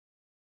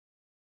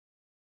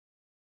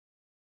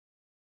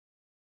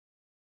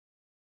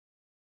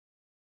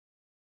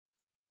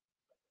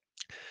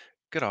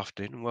Good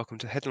afternoon and welcome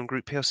to HEADLAM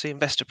Group PLC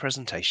investor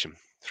presentation.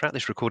 Throughout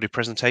this recorded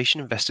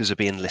presentation, investors will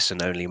be in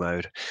listen-only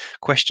mode.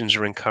 Questions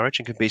are encouraged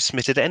and can be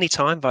submitted at any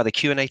time via the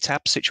Q&A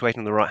tab situated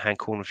in the right-hand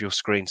corner of your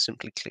screen.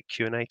 Simply click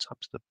Q&A,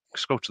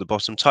 scroll to the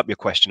bottom, type your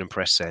question and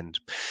press send.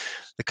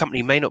 The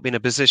company may not be in a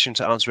position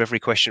to answer every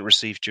question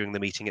received during the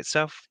meeting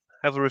itself.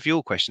 However, review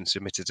all questions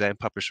submitted today and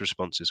publish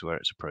responses where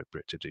it's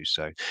appropriate to do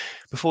so.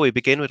 Before we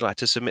begin, we'd like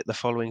to submit the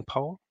following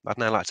poll. I'd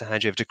now like to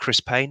hand you over to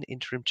Chris Payne,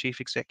 Interim Chief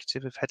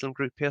Executive of HEADLAM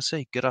Group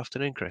PLC. Good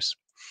afternoon, Chris.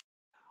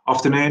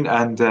 Afternoon,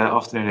 and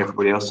afternoon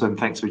everybody else, and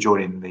thanks for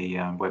joining the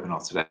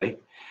webinar today.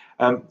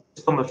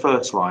 Just on the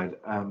first slide,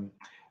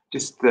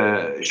 just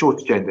a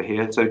short agenda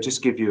here, so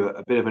just give you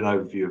a bit of an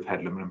overview of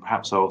HEADLAM, and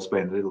perhaps I'll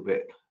spend a little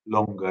bit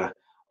longer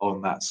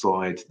on that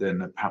slide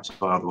than perhaps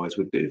I otherwise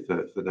would do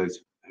for those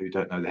who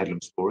don't know the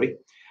HEADLAM story.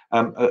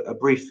 A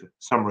brief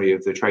summary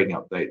of the trading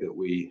update that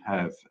we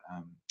have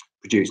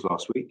produced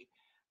last week,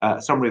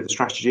 a summary of the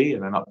strategy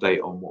and an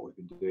update on what we've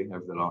been doing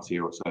over the last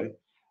year or so.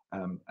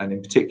 And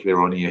in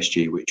particular on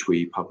ESG, which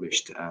we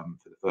published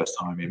for the first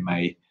time in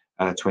May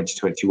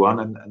 2021,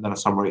 and then a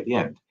summary at the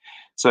end.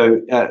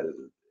 So,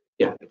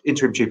 yeah,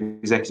 interim chief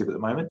executive at the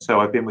moment. So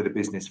I've been with the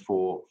business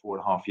for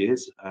 4.5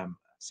 years,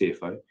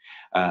 CFO.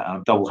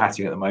 I'm double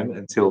hatting at the moment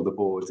until the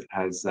board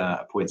has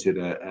appointed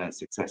a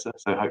successor.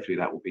 So hopefully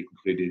that will be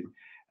concluded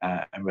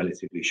in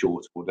relatively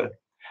short order.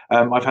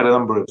 I've had a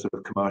number of sort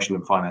of commercial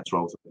and finance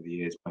roles over the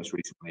years, most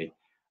recently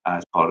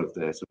as part of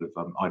the sort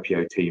of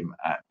IPO team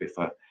at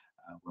Biffa,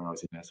 where I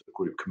was in a sort of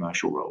group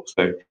commercial role.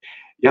 So,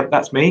 yep,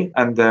 that's me,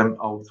 and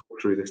I'll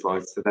talk through the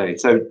slides today.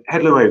 So,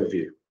 HEADLAM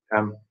overview.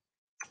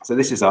 So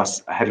this is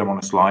us, HEADLAM on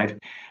a slide.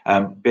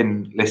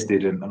 Been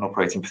listed and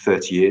operating for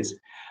 30 years.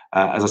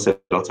 As I said,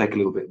 I'll take a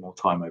little bit more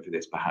time over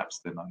this perhaps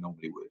than I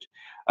normally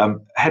would.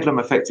 HEADLAM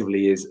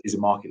effectively is a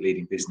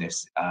market-leading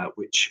business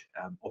which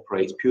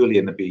operates purely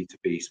in the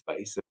B2B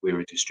space. So we're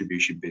a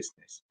distribution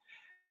business,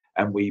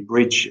 and we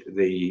bridge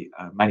the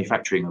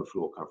manufacturing of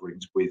floor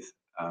coverings with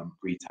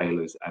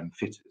retailers and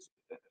fitters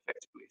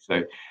effectively.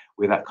 So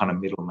we're that kind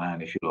of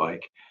middleman, if you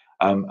like.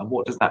 And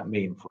what does that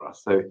mean for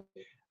us? So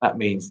that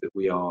means that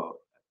we are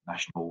a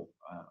national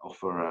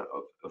offerer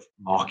of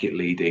market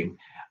leading.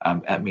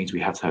 That means we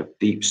have to have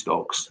deep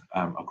stocks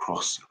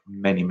across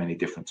many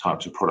different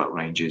types of product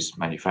ranges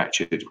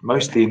manufactured,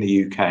 mostly in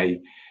the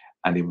UK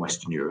and in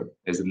Western Europe.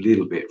 There's a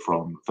little bit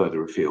from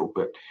further afield,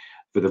 but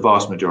for the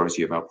vast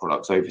majority of our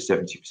products, over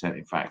 70%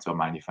 in fact, are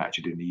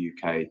manufactured in the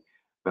UK,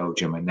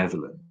 Belgium and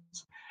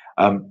Netherlands.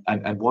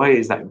 And why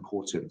is that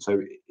important?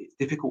 So it's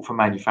difficult for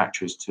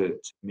manufacturers to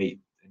meet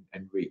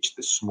and reach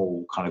the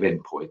small kind of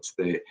endpoints,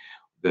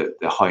 the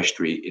high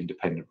street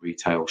independent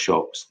retail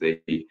shops,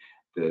 the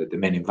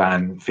men in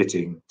van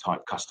fitting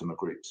type customer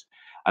groups.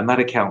 And that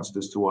accounts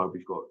as to why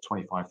we've got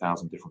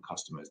 25,000 different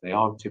customers. They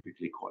are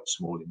typically quite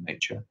small in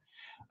nature.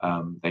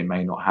 They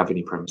may not have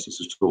any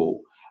premises at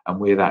all. And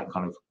we're that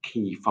kind of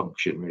key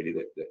function really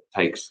that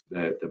takes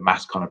the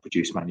mass kind of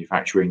produced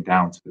manufacturing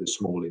down to the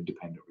small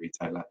independent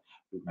retailer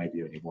who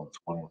maybe only wants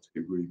 1 or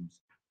 2 rooms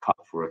cut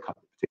for a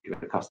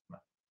particular customer.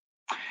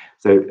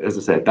 So as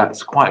I said,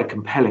 that's quite a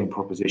compelling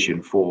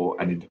proposition for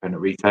an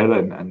independent retailer,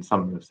 and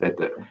some have said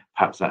that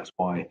perhaps that's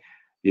why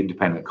the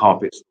independent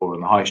carpet store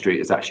on the high street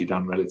has actually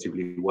done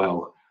relatively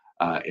well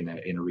in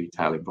a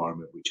retail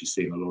environment, which has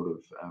seen a lot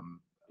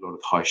of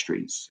high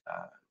streets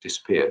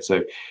disappear.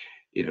 So,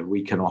 you know,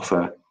 we can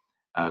offer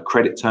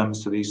credit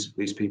terms to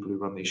these people who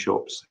run these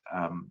shops,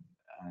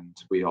 and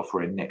we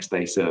offer a next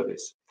day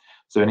service.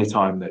 So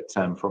anytime that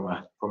from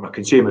a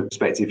consumer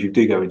perspective, you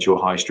do go into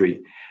your high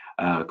street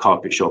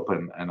carpet shop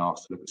and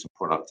ask to look at some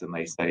product, and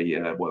they say,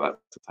 well, that will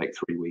take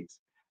 3 weeks,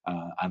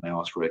 and they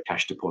ask for a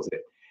cash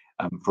deposit.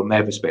 From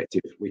their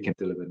perspective, we can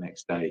deliver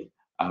next day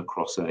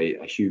across a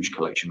huge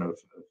collection of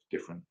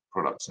different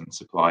products and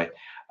supply,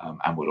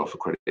 and we'll offer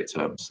credit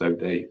terms. So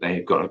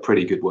they've got a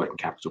pretty good working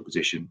capital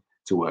position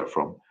to work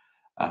from.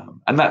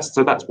 And that's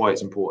why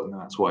it's important,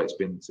 and that's why it's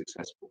been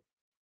successful.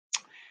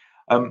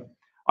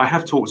 I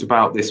have talked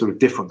about this sort of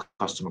different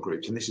customer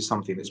groups, and this is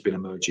something that's been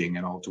emerging,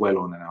 and I'll dwell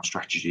on in our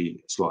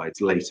strategy slides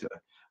later.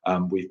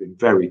 We've been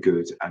very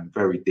good and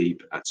very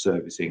deep at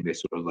servicing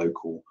this sort of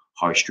local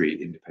high street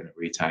independent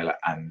retailer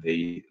and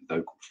the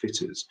local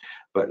fitters,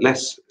 but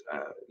less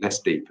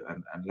deep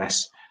and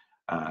less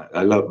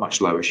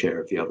much lower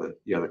share of the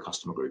other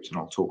customer groups, and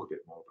I'll talk a bit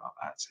more about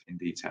that in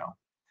detail.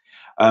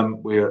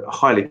 We're a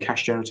highly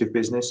cash generative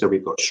business, so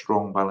we've got a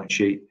strong balance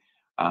sheet.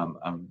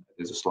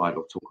 There's a slide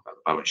I'll talk about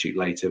the balance sheet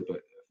later,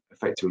 but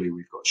effectively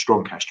we've got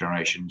strong cash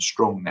generation,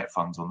 strong net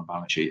funds on the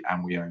balance sheet,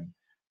 and we own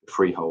the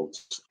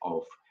freeholds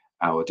of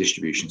our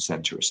distribution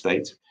centre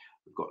estate.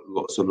 We've got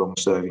lots of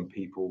long-serving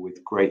people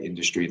with great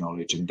industry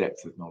knowledge and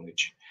depth of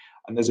knowledge.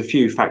 And there's a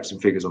few facts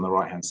and figures on the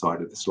right-hand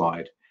side of the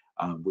slide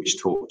which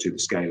talk to the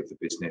scale of the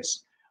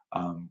business.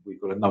 We've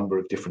got a number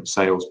of different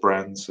sales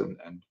brands, and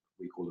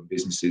we call them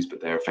businesses, but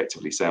they're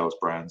effectively sales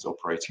brands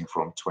operating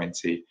from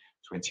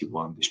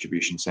 21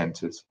 distribution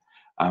centres.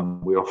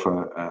 We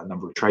offer a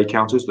number of trade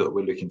counters that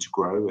we're looking to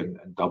grow and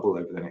double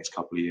over the next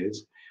couple of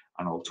years.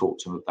 and I'll talk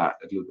to that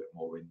a little bit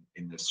more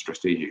in the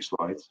strategic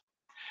slides.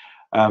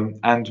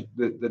 And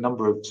the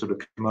number of sort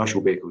of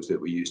commercial vehicles that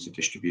we use to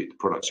distribute the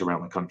products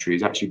around the country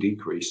has actually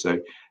decreased. So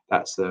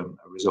that's a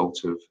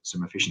result of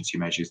some efficiency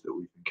measures that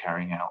we've been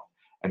carrying out.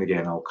 And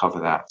again, I'll cover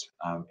that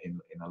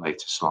in a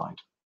later slide.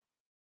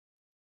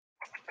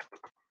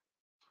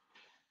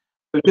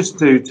 So just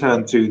to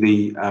turn to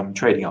the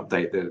trading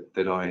update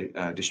that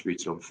I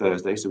distributed on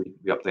Thursday. So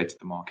we updated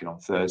the market on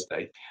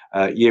Thursday,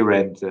 year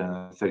end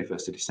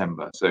 31st of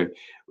December. So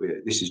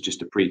this is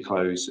just a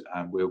pre-close,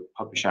 and we'll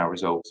publish our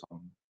results on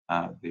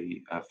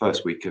the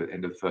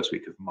end of the first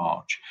week of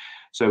March.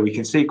 So we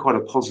can see quite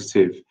a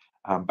positive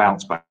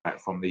bounce back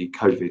from the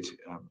COVID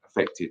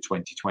affected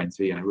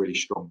 2020 and a really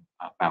strong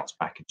bounce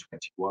back in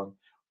 21.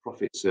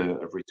 Profits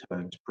have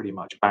returned pretty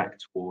much back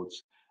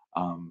towards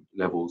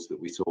levels that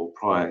we saw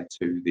prior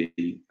to the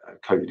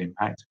COVID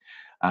impact,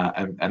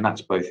 and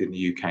that's both in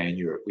the UK and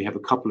Europe. We have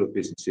a couple of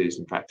businesses,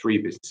 in fact 3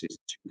 businesses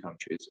in 2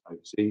 countries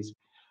overseas,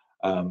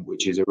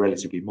 which is a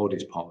relatively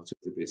modest part of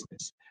the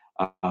business,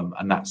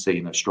 and that's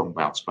seen a strong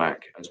bounce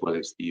back, as well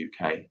as the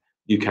UK.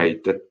 UK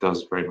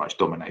does very much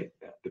dominate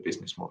the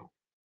business model.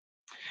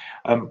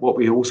 What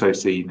we've also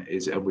seen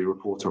is, and we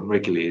report on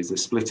regularly, is the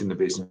split in the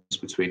business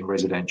between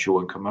residential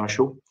and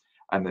commercial.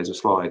 And there's a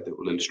slide that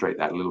will illustrate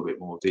that in a little bit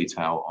more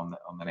detail on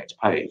the next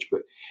page.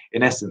 But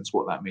in essence,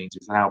 what that means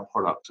is our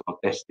products are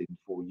destined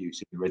for use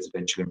in the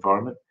residential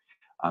environment,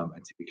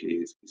 and typically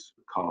is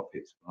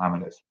carpets,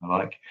 laminates, and the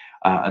like.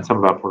 And some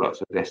of our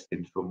products are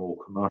destined for more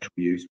commercial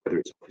use, whether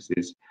it's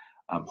offices,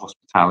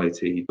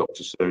 hospitality,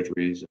 doctor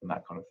surgeries, and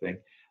that kind of thing.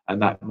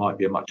 And that might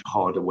be a much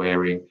harder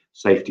wearing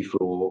safety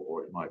floor,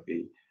 or it might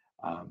be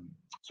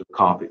sort of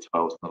carpet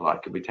tiles and the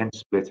like. And we tend to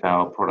split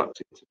our products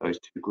into those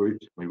 2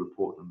 groups, and we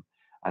report them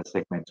as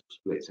segmental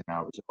splits in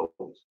our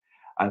results.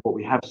 And what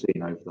we have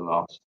seen over the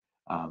last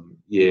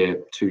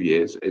year, 2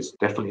 years, is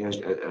definitely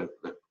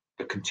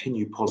a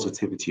continued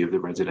positivity of the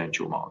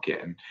residential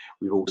market. And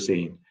we've all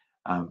seen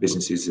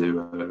businesses who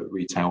are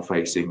retail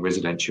facing,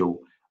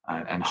 residential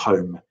and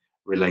home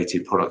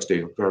related products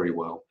doing very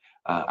well,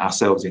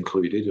 ourselves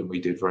included, and we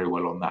did very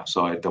well on that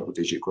side,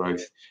 double-digit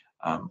growth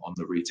on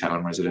the retail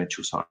and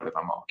residential side of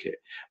our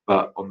market.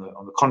 But on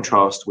the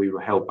contrast, we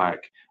were held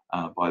back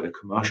by the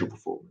commercial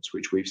performance,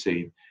 which we've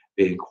seen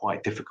being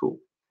quite difficult.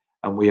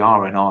 And we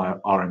are an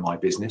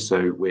RMI business,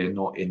 so we're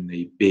not in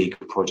the big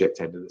project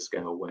end of the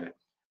scale where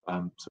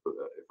sort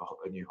of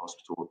a new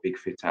hospital or big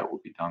fit out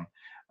would be done.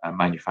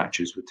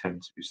 Manufacturers would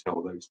tend to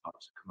sell those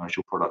types of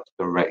commercial products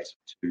direct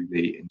to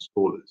the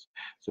installers.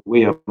 So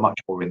we are much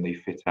more in the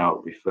fit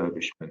out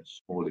refurbishment,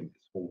 small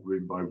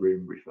room by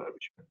room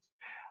refurbishments.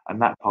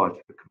 And that part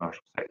of the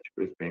commercial sector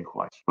has been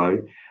quite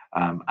slow,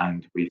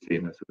 and we've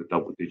seen a sort of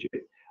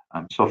double-digit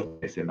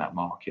softness in that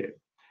market.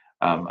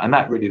 And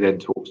that really then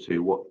talks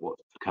to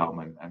what's to come,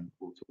 and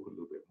we'll talk a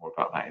little bit more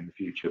about that in the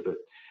future. But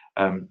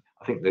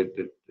I think that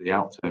the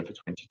outturn for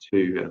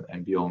 22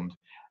 and beyond,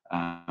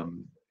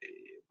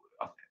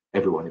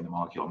 everyone in the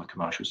market on the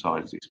commercial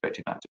side is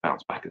expecting that to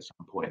bounce back at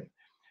some point.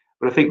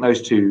 But I think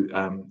those two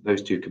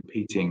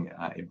competing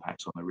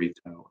impacts on the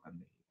retail and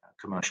the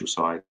commercial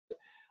side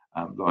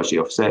largely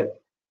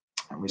offset,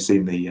 and we've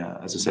seen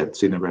as I said,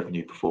 the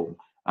revenue perform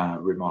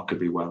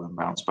remarkably well and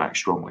bounce back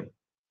strongly.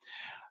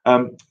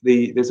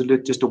 There's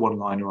just a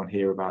one-liner on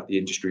here about the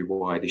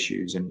industry-wide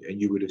issues, and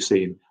you would have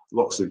seen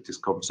lots of this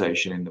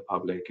conversation in the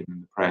public and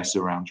in the press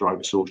around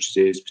driver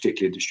shortages,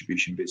 particularly in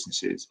distribution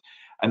businesses,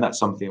 and that's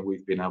something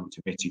we've been able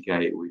to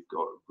mitigate. We've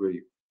got a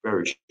really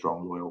very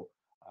strong, loyal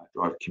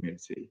driver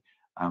community.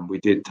 We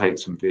did take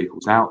some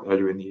vehicles out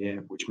earlier in the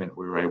year, which meant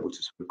we were able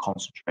to sort of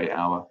concentrate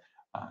our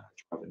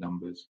driver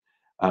numbers.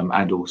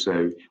 And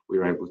also we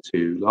were able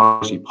to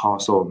largely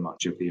pass on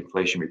much of the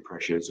inflationary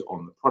pressures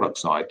on the product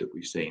side that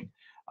we've seen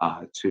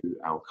to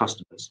our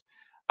customers.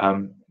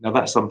 Now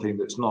that's something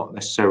that's not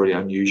necessarily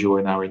unusual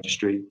in our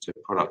industry. So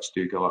products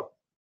do go up,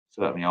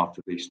 certainly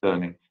after the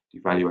sterling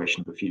devaluation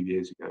of a few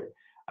years ago.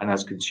 And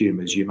as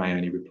consumers, you may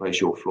only replace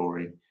your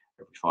flooring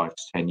every 5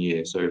 to 10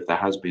 years. So if there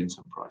has been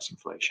some price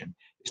inflation,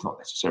 it's not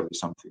necessarily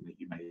something that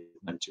you may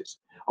notice.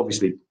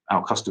 Obviously,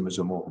 our customers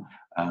are more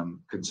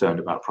concerned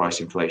about price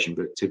inflation,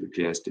 but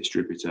typically as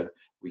distributor,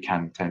 we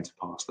can tend to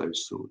pass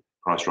those sort of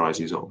price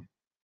rises on.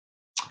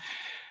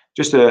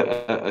 Just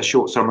a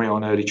short summary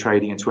on early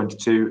trading in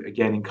 22,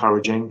 again,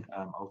 encouraging.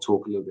 I'll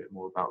talk a little bit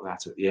more about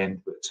that at the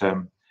end, but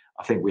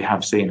I think we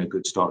have seen a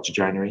good start to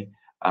January.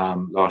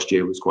 Last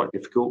year was quite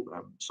difficult,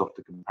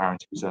 softer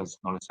comparatives as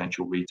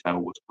non-essential retail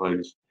was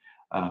closed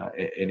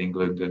in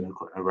England and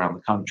around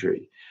the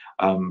country.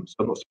 So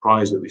I'm not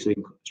surprised that we've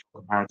seen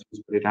strong comparatives,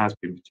 but it has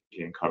been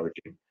particularly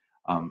encouraging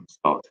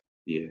start to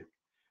the year.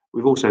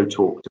 We've also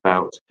talked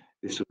about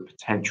this sort of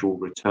potential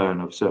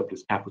return of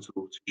surplus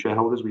capital to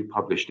shareholders. We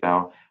published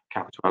our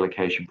capital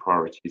allocation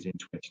priorities in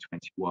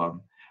 2021.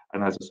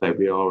 And as I say,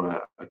 we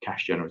are a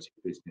cash generative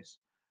business.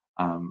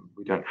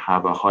 We don't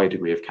have a high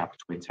degree of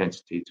capital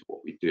intensity to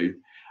what we do.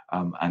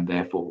 And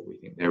therefore, we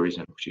think there is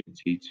an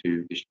opportunity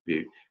to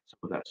distribute some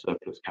of that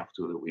surplus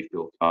capital that we've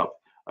built up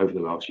over the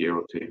last year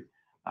or two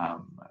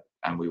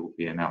and we will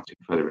be announcing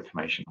further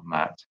information on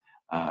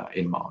that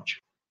in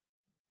March.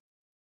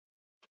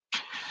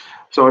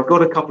 So I've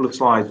got a couple of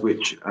slides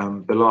which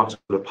the last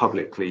sort of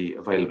publicly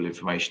available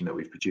information that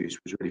we've produced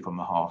was really from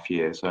the half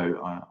year.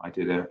 So I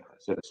did a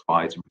set of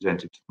slides and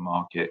presented to the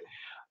market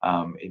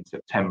in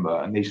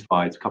September, and these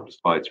slides, a couple of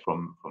slides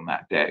from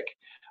that deck,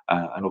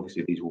 and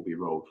obviously these will be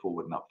rolled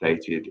forward and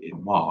updated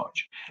in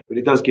March. But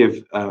it does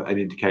give an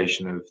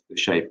indication of the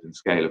shape and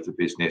scale of the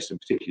business, and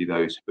particularly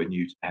those who are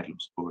new to the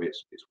Headlam story,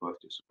 it's worth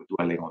just sort of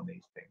dwelling on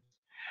these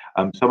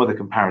things. Some of the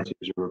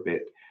comparatives are a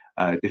bit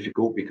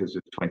difficult because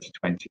of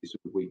 2020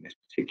 sort of weakness,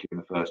 particularly in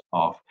the first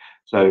half.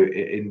 So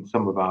in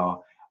some of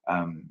our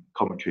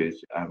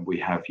commentaries, we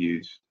have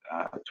used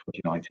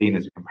 2019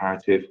 as a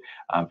comparative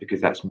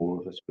because that's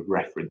more of a sort of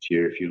reference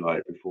year, if you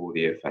like, before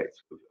the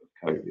effects of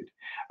COVID.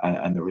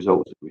 And the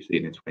results that we've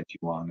seen in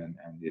 21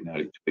 and in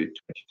early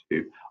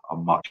 2022 are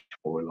much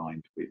more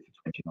aligned with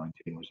the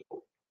 2019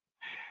 result.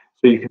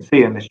 So you can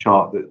see in this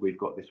chart that we've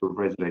got this sort of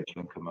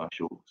residential and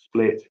commercial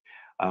split.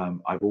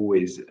 I've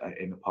always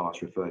in the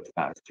past referred to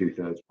that as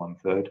 2/3,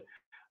 1/3,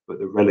 but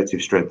the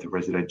relative strength of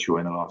residential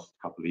in the last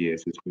couple of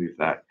years has moved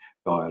that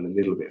dial a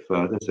little bit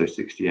further. So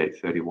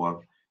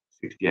 68/31,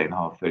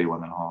 68.5,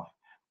 31.5,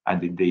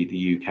 and indeed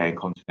the UK and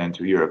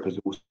continental Europe has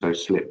also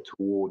slipped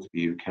towards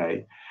the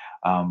UK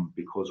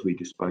because we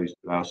disposed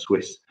of our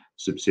Swiss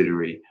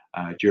subsidiary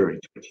during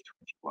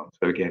 2021.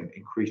 So again,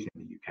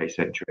 increasingly UK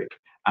centric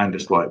and a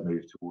slight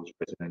move towards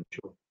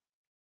residential.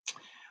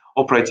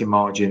 Operating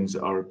margins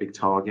are a big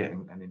target,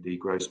 and indeed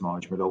gross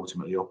margin, but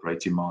ultimately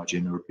operating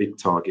margin are a big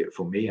target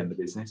for me and the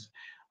business.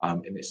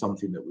 And it's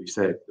something that we've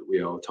said that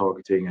we are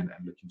targeting and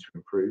looking to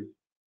improve.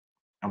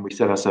 And we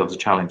set ourselves a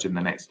challenge in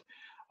the next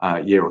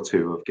year or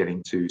two of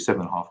getting to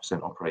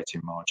 7.5%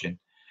 operating margin,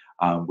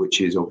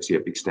 which is obviously a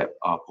big step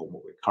up on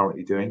what we're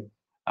currently doing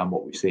and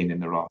what we've seen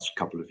in the last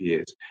couple of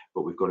years.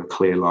 But we've got a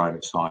clear line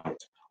of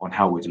sight on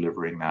how we're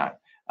delivering that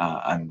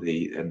and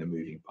the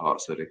moving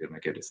parts that are going to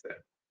get us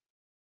there.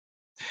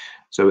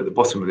 So at the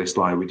bottom of this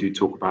slide, we do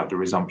talk about the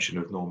resumption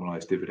of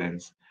normalised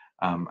dividends,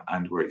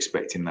 and we're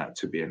expecting that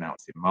to be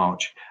announced in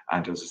March.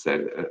 And as I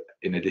said,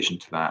 in addition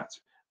to that,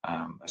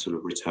 a sort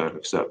of return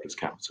of surplus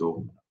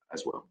capital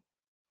as well.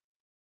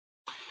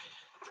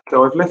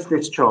 So I've left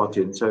this chart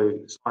in. So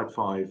slide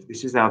 5,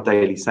 this is our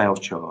daily sales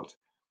chart.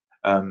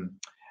 I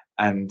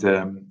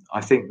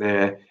think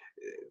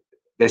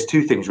there's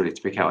two things really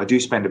to pick out. I do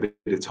spend a bit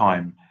of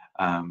time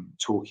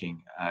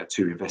talking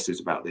to investors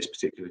about this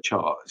particular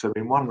chart. So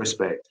in one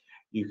respect,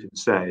 you can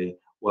say,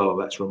 well,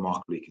 that's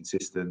remarkably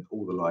consistent.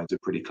 All the lines are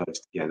pretty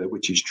close together,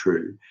 which is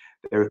true.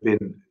 There have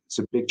been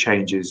some big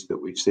changes that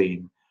we've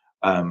seen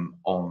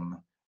on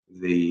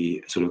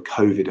the sort of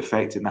COVID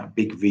effect, and that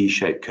big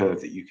V-shaped curve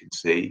that you can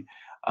see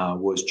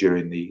was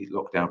during the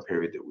lockdown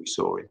period that we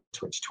saw in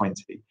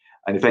 2020.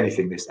 And if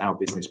anything, our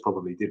business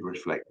probably did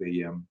reflect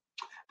the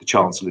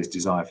Chancellor's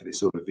desire for this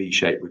sort of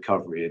V-shaped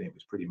recovery, and it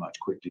was pretty much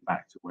quickly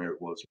back to where it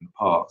was in the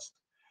past.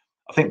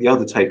 I think the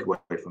other takeaway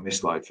from this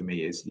slide for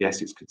me is,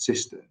 yes, it's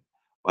consistent,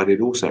 but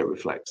it also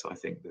reflects, I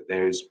think, that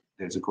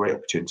there's a great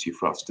opportunity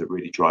for us to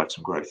really drive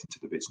some growth into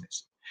the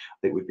business. I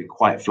think we've been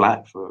quite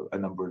flat for a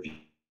number of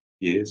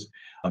years,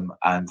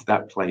 and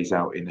that plays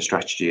out in the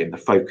strategy and the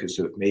focus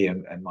of me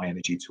and my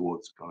energy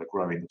towards kind of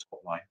growing the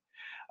top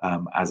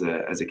line as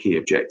a key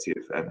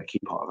objective and a key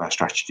part of our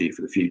strategy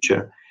for the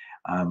future.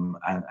 And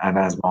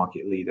as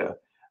market leader,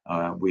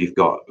 we've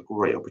got a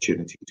great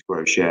opportunity to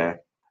grow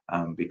share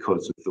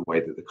because of the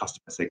way that the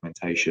customer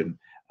segmentation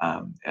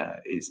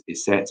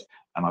is set.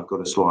 And I've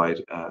got a slide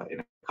in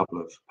a couple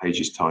of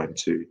pages' time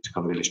to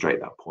kind of illustrate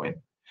that point.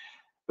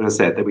 But as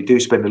I said, that we do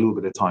spend a little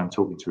bit of time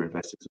talking to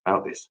investors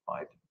about this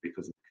slide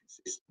because of the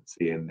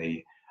consistency and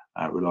the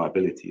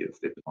reliability of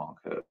the demand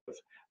curve.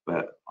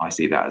 But I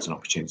see that as an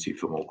opportunity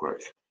for more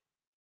growth.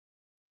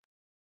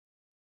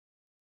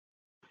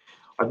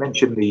 I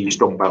mentioned the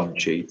strong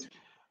balance sheet,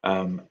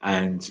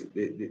 and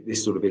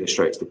this sort of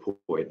illustrates the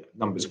point.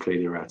 Numbers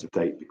clearly are out of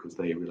date because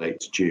they relate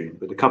to June,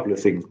 but a couple of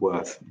things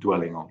worth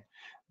dwelling on.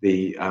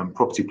 The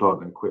property,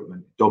 plant and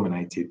equipment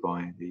dominated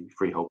by the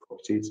freehold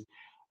properties.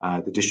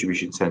 The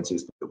distribution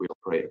centres that we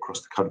operate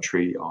across the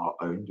country are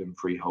owned and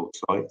freehold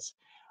sites,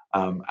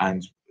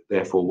 and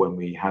therefore when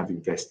we have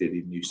invested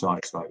in new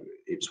sites like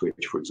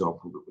Ipswich, for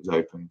example, that was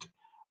opened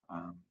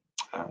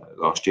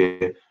last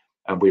year,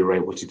 and we were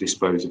able to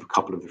dispose of a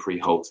couple of the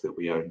freeholds that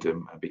we owned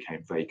and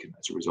became vacant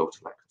as a result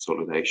of that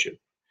consolidation.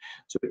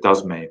 So it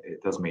does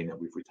mean that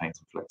we've retained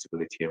some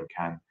flexibility and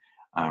can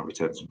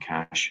return some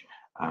cash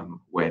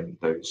when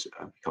those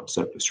become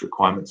surplus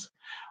requirements.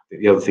 I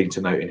think the other thing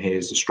to note in here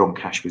is the strong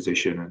cash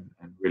position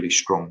and really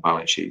strong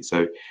balance sheet.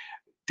 So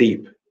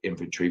deep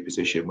inventory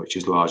position, which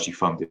is largely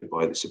funded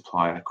by the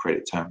supplier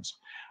credit terms,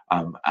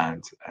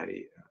 and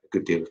a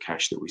good deal of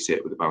cash that we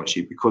sit with the balance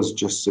sheet, because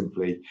just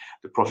simply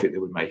the profit that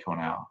we make on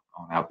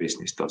our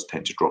business does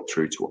tend to drop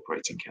through to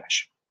operating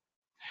cash.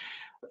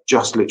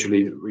 Just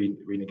literally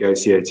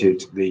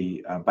renegotiated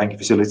the banking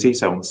facility.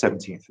 So on the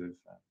 17th of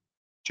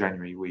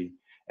January, we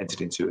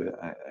entered into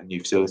a new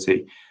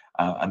facility.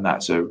 and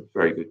that's a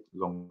very good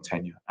long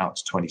tenure out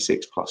to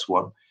 26 plus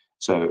one.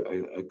 So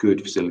a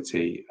good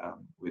facility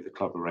with a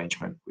club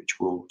arrangement, which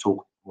we'll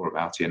talk more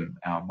about in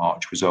our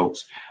March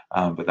results.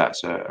 But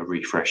that's a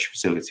refresh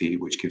facility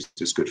which gives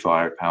us good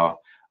firepower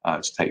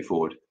to take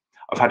forward.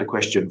 I've had a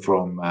question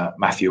from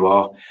Matthew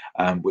R,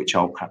 which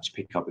I'll perhaps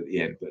pick up at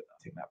the end, but I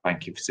think that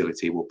banking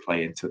facility will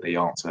play into the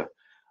answer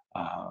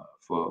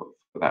for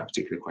that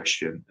particular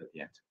question at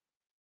the end.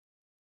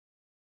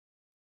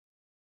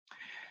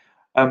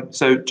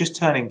 So just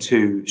turning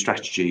to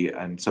strategy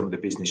and some of the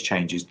business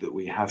changes that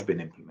we have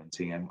been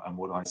implementing and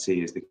what I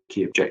see as the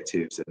key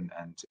objectives and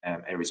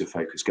areas of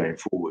focus going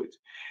forward.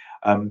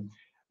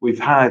 We've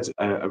had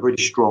a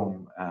really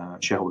strong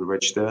shareholder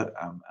register,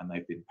 and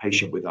they've been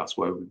patient with us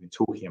where we've been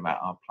talking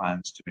about our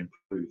plans to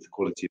improve the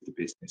quality of the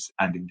business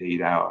and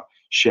indeed our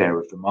share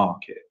of the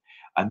market.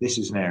 And this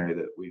is an area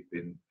that we've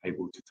been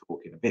able to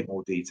talk in a bit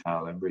more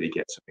detail and really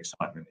get some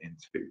excitement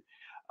into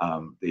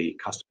the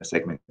customer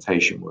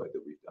segmentation work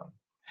that we've done.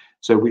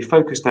 So we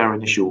focused our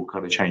initial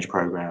kind of change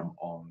program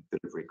on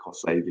delivering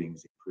cost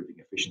savings, improving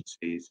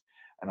efficiencies,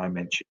 and I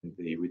mentioned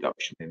the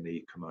reduction in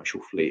the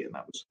commercial fleet, and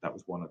that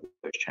was one of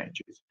those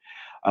changes.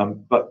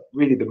 But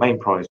really, the main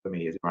prize for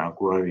me is around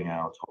growing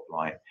our top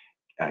line,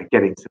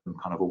 getting some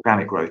kind of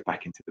organic growth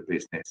back into the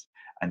business,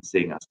 and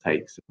seeing us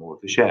take some more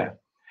of the share.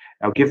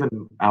 Now,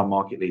 given our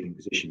market-leading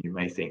position, you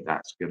may think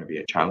that's going to be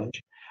a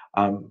challenge,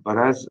 but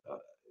as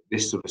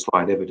this sort of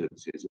slide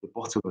evidences, at the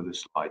bottom of the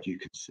slide, you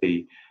can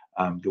see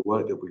the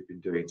work that we've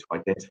been doing to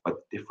identify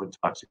the different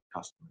types of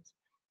customers.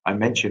 I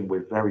mentioned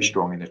we're very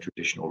strong in the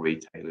traditional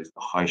retailers,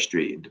 the high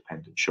street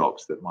independent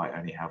shops that might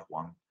only have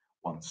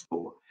one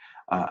store,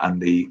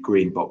 and the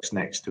green box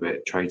next to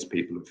it,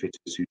 tradespeople and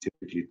fitters who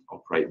typically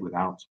operate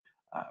without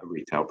a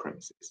retail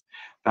premises.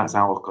 That's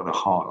our kind of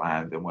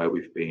heartland and where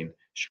we've been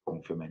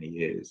strong for many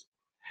years.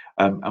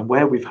 And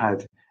where we've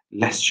had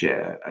less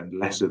share and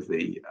less of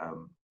the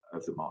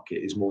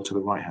market is more to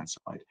the right hand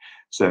side.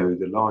 So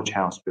the large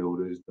house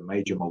builders, the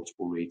major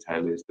multiple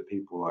retailers, the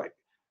people like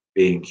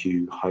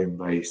B&Q,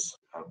 Homebase,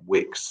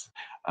 Wix,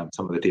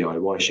 some of the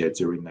DIY sheds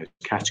are in those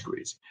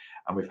categories,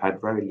 and we've had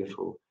very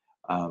little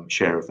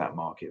share of that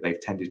market. They've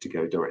tended to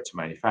go direct to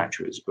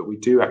manufacturers, but we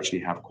do actually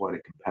have quite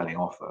a compelling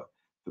offer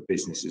for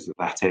businesses at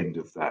that end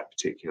of that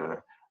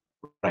particular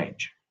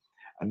range.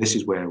 And this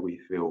is where we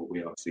feel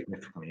we are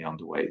significantly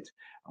underweight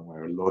and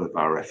where a lot of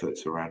our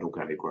efforts around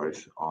organic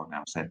growth are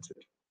now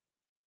centered.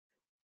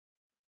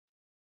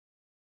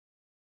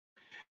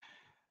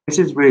 This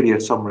is really a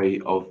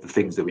summary of the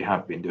things that we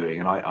have been doing,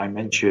 and I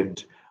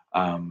mentioned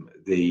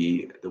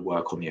the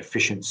work on the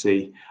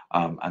efficiency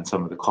and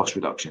some of the cost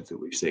reductions that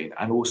we've seen,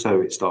 and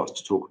also it starts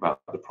to talk about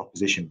the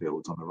proposition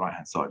builds on the right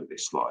hand side of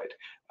this slide,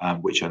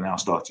 which are now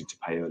starting to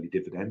pay early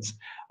dividends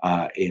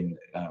in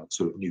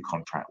sort of new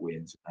contract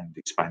wins and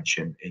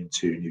expansion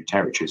into new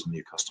territories and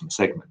new customer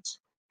segments.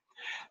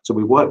 So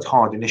we worked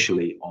hard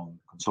initially on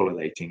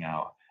consolidating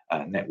our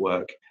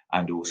network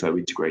and also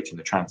integrating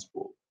the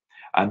transport.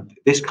 And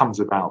this comes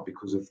about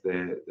because of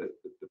the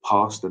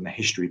past and the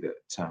history that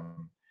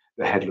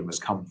Headlam has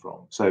come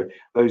from. So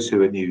those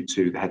who are new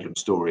to the Headlam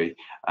story,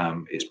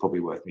 it's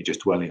probably worth me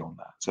just dwelling on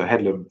that. So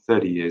Headlam,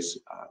 30 years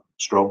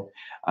strong,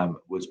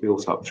 was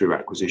built up through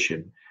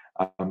acquisition,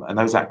 and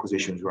those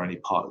acquisitions were only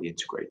partly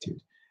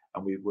integrated.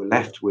 And we were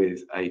left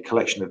with a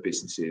collection of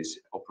businesses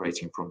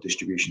operating from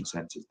distribution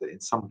centres that in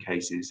some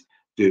cases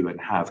do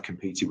and have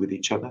competed with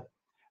each other.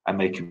 And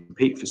they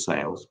compete for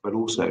sales, but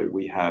also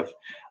we have,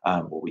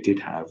 or we did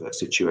have a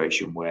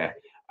situation where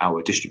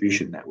our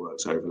distribution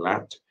networks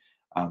overlapped,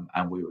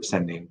 and we were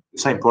sending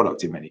the same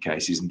product in many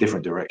cases in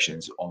different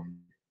directions on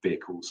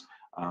vehicles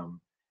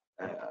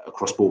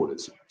across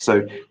borders.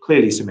 So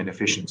clearly some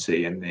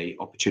inefficiency and the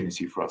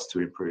opportunity for us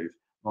to improve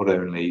not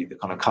only the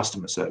kind of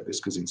customer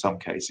service, because in some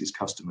cases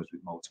customers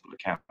with multiple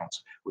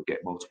accounts would get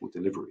multiple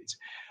deliveries,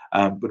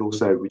 but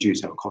also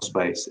reduce our cost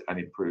base and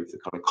improve the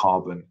kind of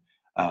carbon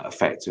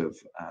effect of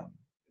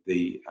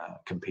the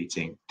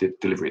competing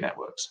delivery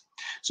networks.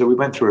 So we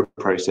went through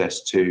a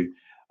process to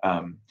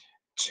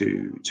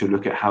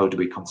look at how do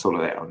we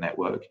consolidate our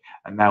network,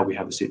 and now we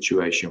have a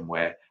situation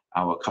where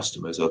our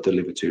customers are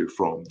delivered to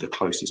from the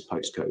closest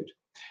postcode.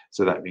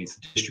 So that means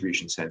the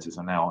distribution centres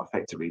are now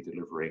effectively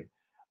delivering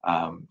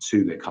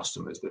to their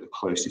customers that are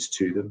closest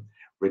to them,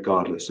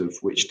 regardless of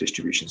which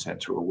distribution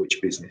centre or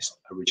which business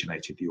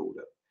originated the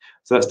order.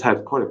 So that's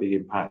had quite a big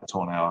impact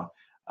on our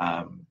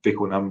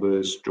vehicle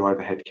numbers,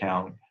 driver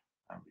headcount,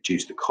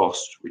 reduce the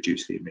cost,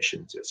 reduce the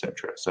emissions,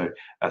 etc. So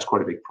that's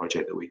quite a big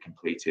project that we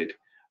completed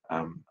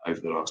over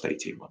the last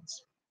 18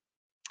 months.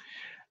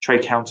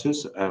 Trade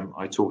counters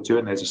I talked to,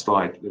 and there's a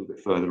slide a little bit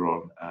further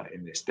on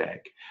in this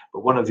deck.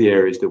 But one of the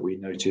areas that we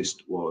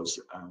noticed was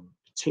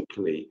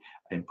particularly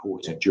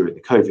important during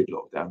the COVID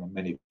lockdown, and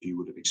many of you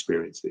would have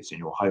experienced this in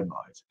your home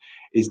lives,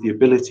 is the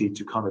ability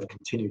to kind of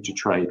continue to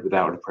trade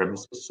without a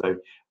premises. So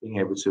being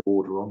able to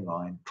order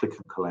online, click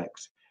and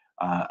collect,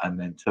 and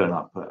then turn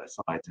up at a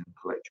site and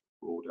collect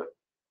your order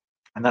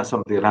And that's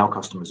something that our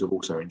customers have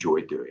also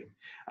enjoyed doing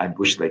and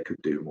wish they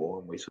could do more.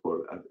 And we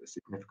saw a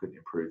significant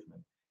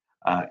improvement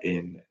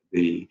in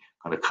the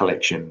kind of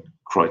collection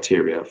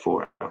criteria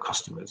for our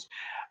customers.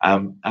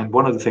 And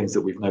one of the things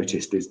that we've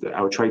noticed is that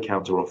our trade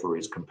counter offer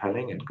is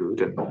compelling and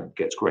good and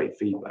gets great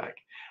feedback,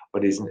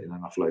 but isn't in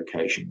enough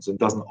locations and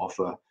doesn't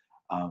offer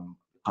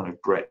kind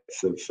of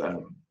breadth of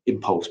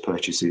impulse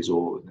purchases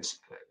or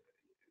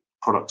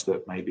products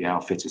that maybe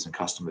our fitters and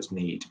customers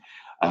need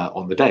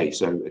on the day.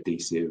 So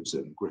adhesives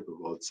and gripper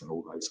rods and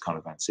all those kind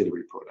of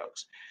ancillary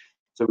products.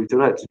 So we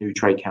developed a new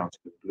trade counter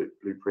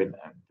blueprint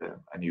and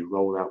a new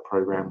rollout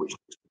program, which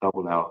is to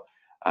double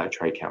our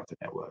trade counter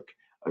network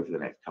over the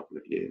next couple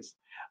of years.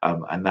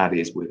 And that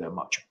is with a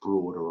much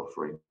broader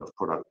offering of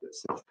product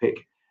that's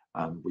self-pick.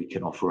 We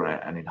can offer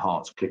an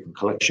enhanced click and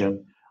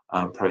collection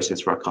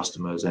process for our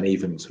customers, and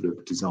even sort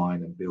of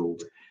design and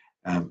build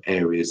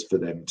areas for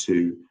them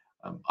to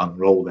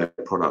unroll their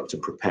product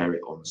and prepare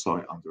it on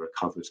site under a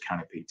covered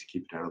canopy to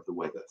keep it out of the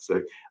weather. So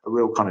a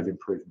real kind of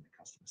improvement in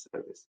customer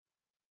service.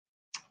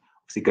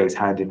 Obviously goes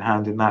hand in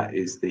hand in that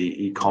is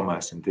the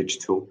e-commerce and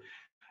digital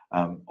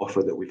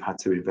offer that we've had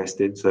to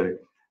invest in. So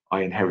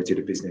I inherited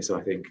a business,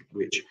 I think,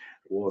 which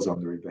was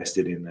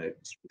underinvested in the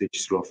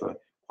digital offer,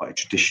 quite a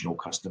traditional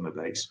customer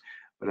base.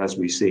 But as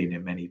we've seen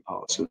in many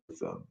parts of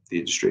the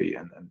industry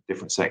and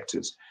different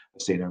sectors,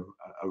 I've seen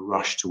a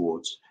rush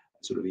towards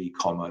sort of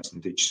e-commerce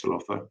and digital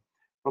offer.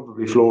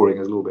 Probably flooring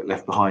is a little bit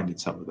left behind in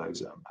some of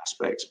those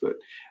aspects, but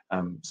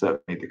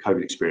certainly the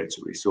COVID experience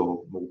that we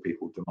saw, more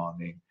people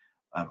demanding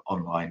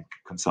online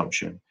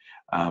consumption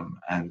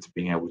and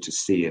being able to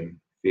see and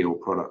feel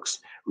products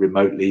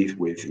remotely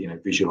with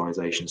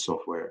visualization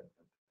software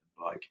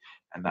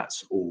and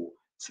that's all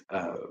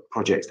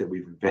projects that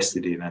we've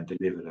invested in and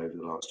delivered over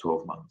the last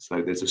 12 months.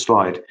 So there's a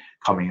slide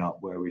coming up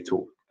where we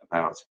talk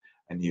about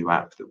a new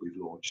app that we've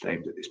launched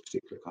aimed at this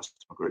particular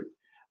customer group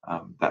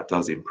that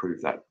does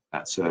improve that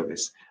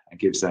service and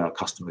gives our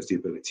customers the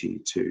ability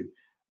to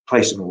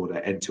place an order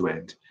end to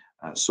end,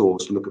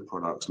 source, look at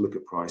products, look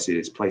at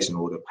prices, place an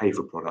order, pay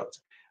for product,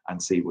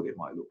 and see what it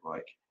might look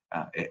like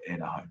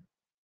in a home.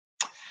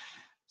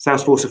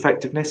 Salesforce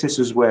effectiveness, this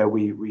is where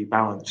we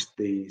balanced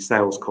the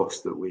sales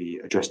costs that we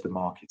addressed the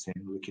markets in,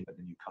 looking at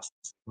the new customer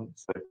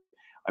segments. So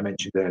I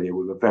mentioned earlier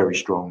we were very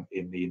strong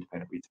in the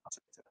independent retail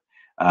sector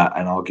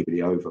and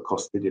arguably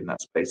over-costed in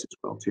that space as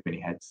well, too many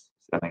heads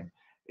selling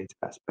into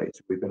that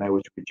space. We've been able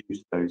to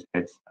reduce those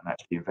heads and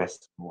actually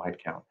invest more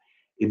headcount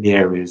in the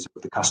areas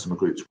of the customer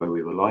groups where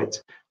we were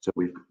light. So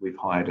we've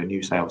hired a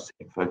new sales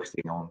team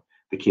focusing on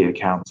the key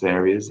accounts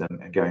areas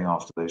and going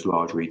after those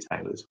large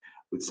retailers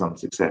with some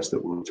success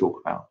that we'll talk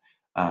about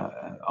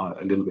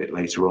a little bit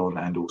later on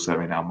and also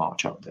in our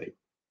March update.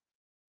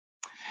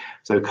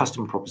 So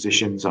customer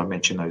propositions, I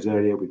mentioned those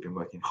earlier. We've been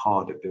working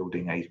hard at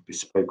building a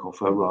bespoke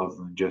offer rather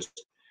than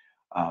just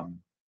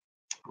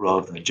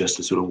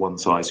a sort of one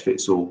size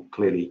fits all.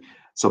 Clearly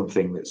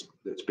something that's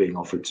being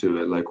offered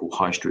to a local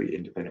high street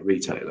independent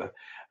retailer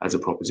as a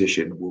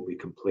proposition will be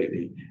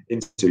completely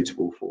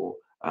unsuitable for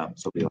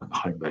somebody like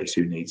a Homebase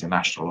who needs a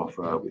national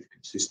offer with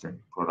consistent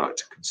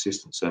product,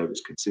 consistent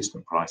service,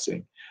 consistent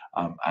pricing,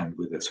 and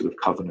with a sort of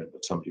covenant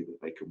of somebody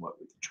that they can work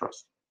with and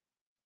trust.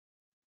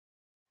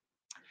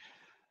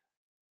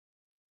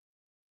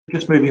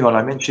 Just moving on,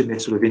 I mentioned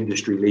this sort of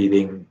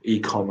industry-leading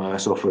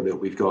e-commerce offer that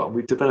we've got, and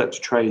we've developed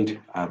a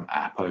trade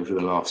app over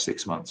the last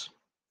 6 months,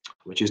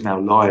 which is now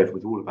live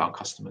with all of our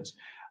customers.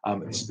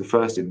 This is the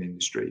first in the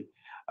industry.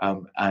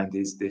 And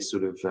is this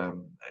sort of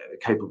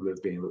capable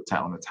of being looked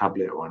at on a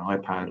tablet or an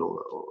iPad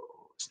or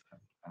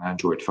an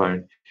Android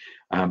phone.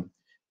 And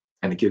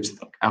it gives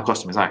our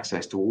customers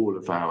access to all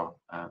of our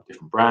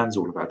different brands,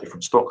 all of our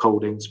different stock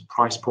holdings,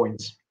 price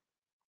points,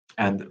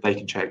 and they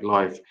can check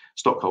live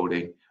stock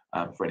holding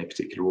for any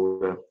particular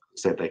order.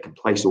 So they can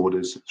place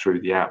orders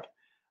through the app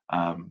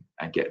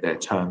and get their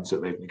terms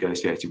that they've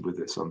negotiated with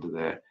us under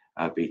their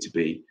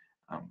B2B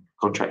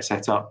contract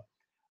setup.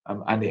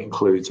 And it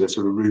includes a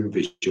sort of room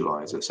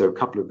visualizer. So a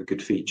couple of the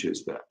good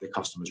features that the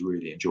customers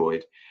really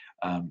enjoyed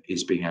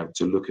is being able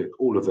to look at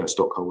all of their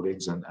stock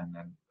holdings and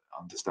then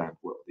understand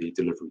what the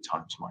delivery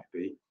times might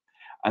be,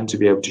 and to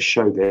be able to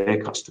show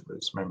their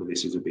customers, remember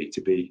this is a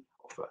B2B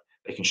offer,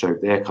 they can show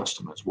their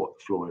customers what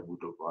the flooring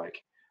would look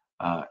like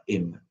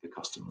in the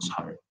customer's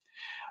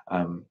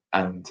home.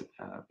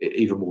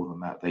 Even more than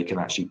that, they can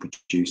actually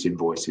produce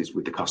invoices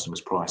with the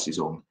customer's prices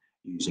on,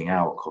 using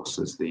our costs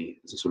as a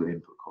sort of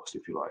input cost,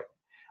 if you like.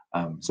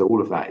 So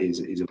all of that is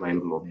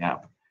available on the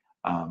app,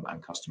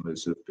 and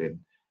customers have been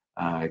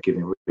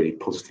giving really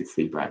positive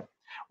feedback.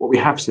 What we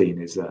have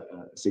seen is a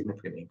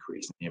significant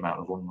increase in the amount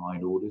of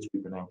online orders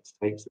we've been able to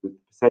take. So the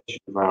percentage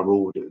of our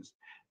orders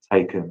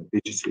taken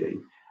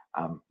digitally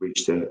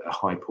reached a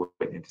high point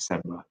in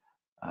December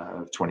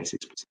of 26%.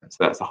 So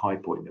that's a high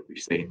point that we've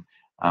seen,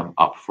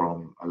 up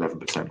from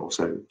 11% or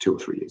so 2 or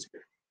 3 years ago.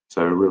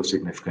 So a real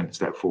significant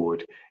step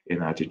forward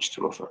in our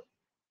digital offer.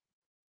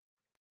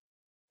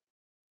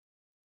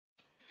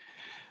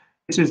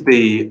 This is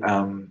the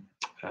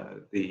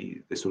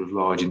the sort of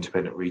large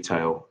independent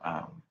retail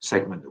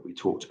segment that we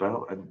talked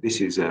about, and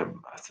this is a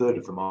third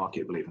of the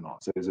market, believe it or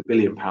not. So there's £1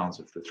 billion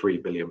of the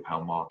 £3 billion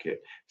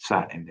market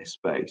sat in this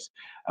space,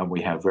 and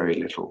we have very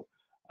little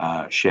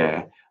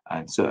share,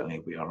 and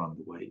certainly we are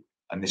underweight.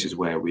 And this is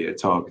where we are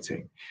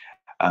targeting.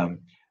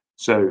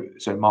 So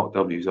Mark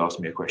W has asked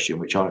me a question,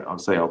 which I'll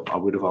say I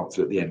would have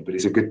answered at the end, but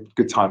it's a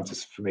good time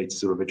for me to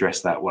sort of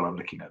address that while I'm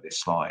looking at this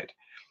slide.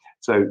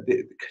 So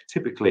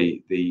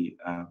typically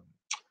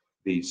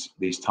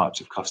these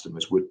types of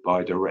customers would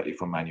buy directly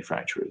from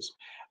manufacturers,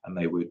 and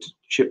they would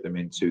ship them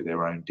into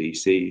their own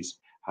DCs,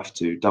 have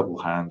to double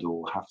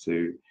handle, have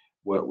to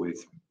work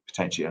with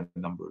potentially a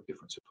number of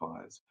different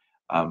suppliers,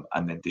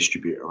 and then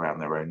distribute around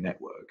their own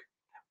network.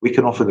 We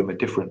can offer them a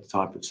different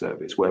type of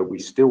service where we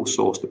still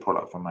source the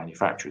product from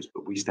manufacturers,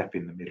 but we step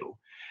in the middle,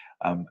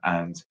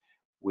 and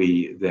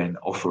we then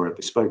offer a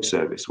bespoke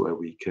service where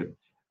we can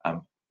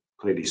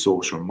clearly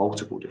source from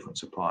multiple different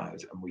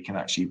suppliers, and we can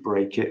actually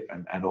break it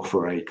and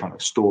offer a kind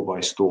of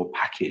store-by-store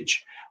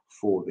package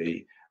for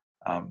the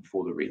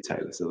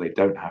retailer, so they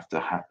don't have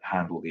to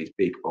handle these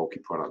big bulky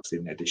products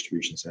in their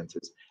distribution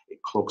centres.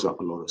 It clogs up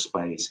a lot of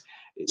space.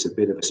 It's a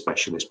bit of a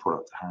specialist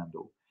product to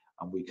handle,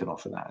 and we can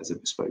offer that as a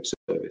bespoke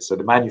service. So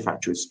the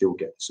manufacturers still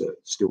get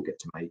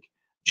to make and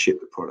ship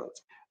the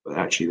product, but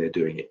actually they're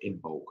doing it in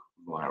bulk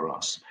via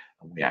us,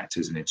 and we act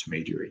as an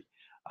intermediary.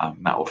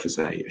 That offers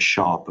a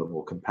sharper,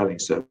 more compelling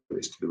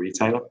service to the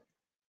retailer,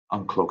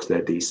 unclogs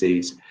their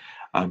DCs.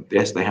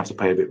 Yes, they have to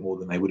pay a bit more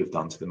than they would have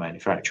done to the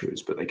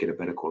manufacturers, but they get a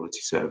better quality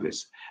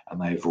service,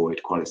 and they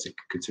avoid quite a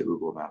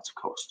considerable amount of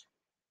cost.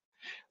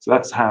 So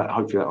that's how,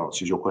 hopefully that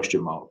answers your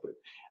question, Mark.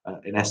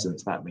 But in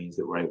essence, that means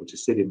that we're able to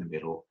sit in the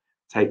middle,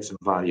 take some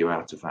value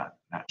out of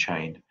that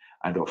chain,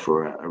 and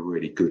offer a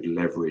really good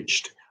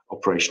leveraged,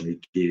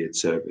 operationally geared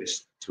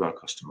service to our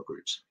customer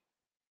groups.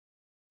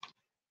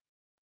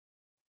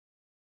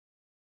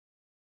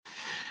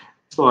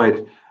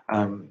 Slide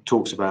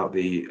talks about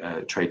the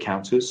trade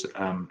counters,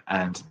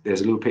 and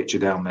there's a little picture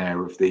down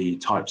there of the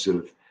types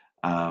of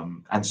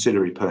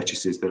ancillary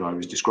purchases that I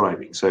was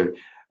describing. So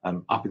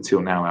up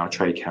until now, our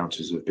trade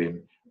counters have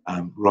been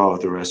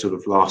rather a sort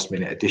of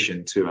last-minute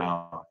addition to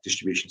our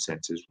distribution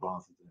centres,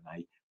 rather than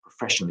a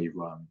professionally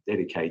run,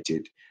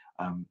 dedicated.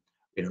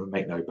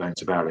 Make no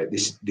bones about it.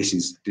 This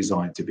is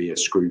designed to be a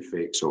screw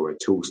fix or a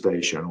tool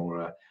station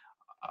or a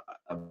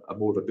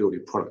more of a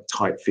building product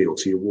type feel.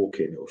 So you walk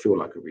in, it'll feel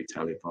like a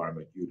retail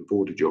environment. You'd have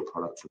ordered your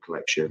product for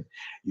collection.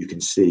 You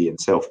can see and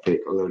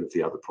self-pick a load of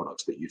the other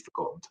products that you've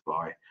forgotten to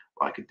buy,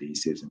 like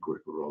adhesives and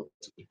gripper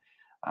rods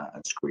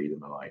and screed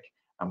and the like.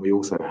 And we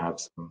also have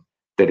some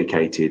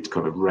dedicated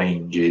kind of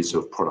ranges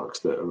of products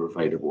that are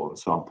available on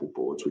sample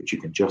boards, which you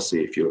can just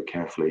see if you look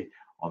carefully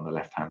on the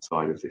left-hand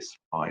side of this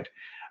slide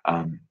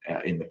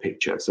in the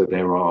picture. So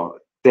there are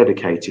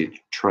dedicated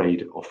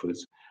trade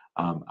offers,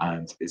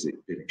 and it's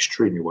been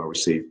extremely well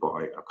received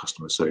by our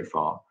customers so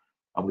far.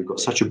 And we've got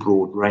such a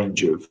broad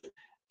range of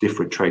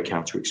different trade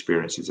counter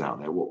experiences out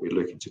there. What we're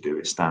looking to do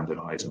is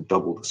standardise and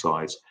double the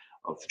size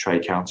of the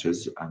trade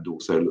counters, and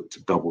also look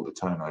to double the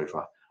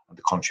turnover and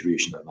the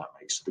contribution that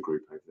makes to the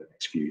group over the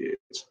next few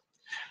years.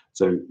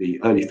 So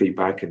the early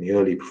feedback and the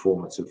early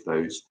performance of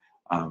those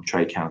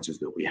trade counters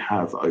that we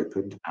have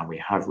opened and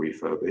we have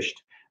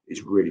refurbished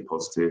is really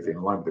positive,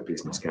 in line with the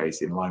business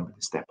case, in line with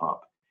the step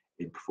up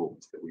in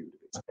performance that we would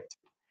have expected.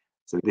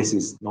 So this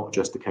is not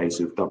just a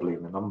case of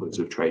doubling the numbers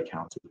of trade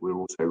counters, we're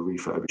also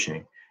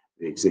refurbishing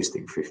the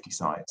existing 50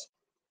 sites.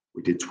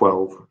 We did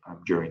 12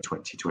 during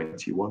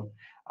 2021,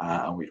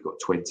 and we've got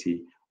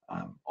 20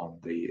 on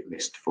the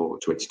list for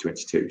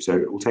 2022. So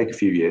it will take a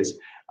few years,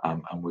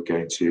 and we're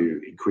going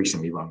to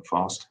increasingly run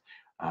fast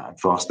and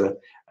faster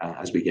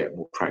as we get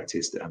more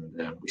practiced,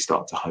 and we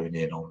start to hone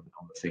in on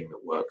the thing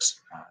that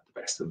works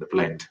the best, and the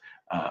blend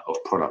of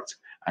product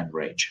and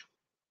range.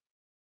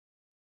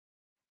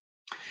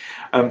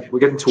 We're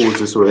getting towards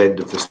the sort of end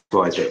of the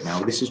slide deck now.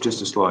 This is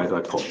just a slide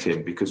I popped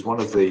in because one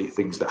of the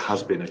things that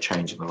has been a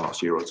change in the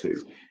last year or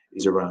two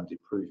is around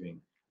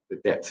improving the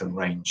depth and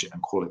range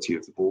and quality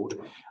of the board.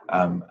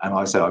 And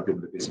I say I've been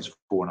in the business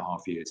for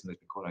 4.5 years, and there's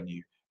been quite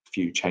a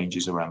few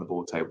changes around the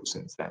board table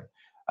since then.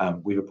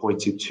 We've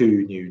appointed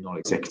 2 new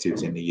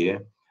non-executives in the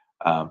year,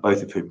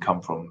 both of whom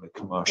come from the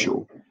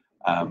commercial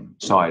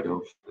side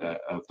of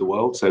the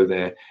world. So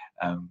they're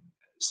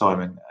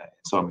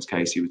Simon's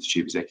case, he was the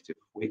chief executive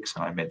of Wix,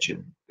 and I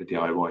mentioned the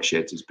DIY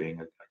sheds as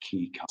being a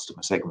key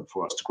customer segment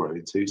for us to grow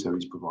into. So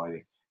he's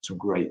providing some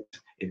great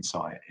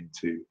insight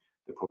into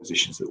the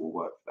propositions that will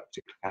work for that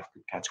particular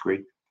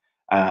category.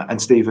 And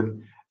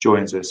Stephen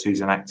joins us, who's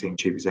an acting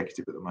chief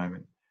executive at the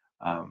moment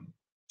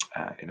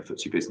in a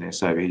FTSE business.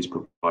 So he's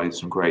provided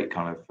some great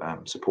kind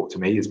of support to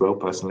me as well,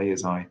 personally,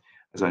 as I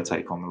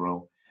take on the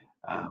role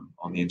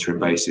on the interim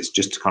basis,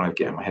 just to kind of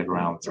get my head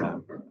around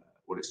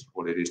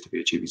what it is to be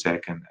a chief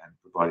exec, and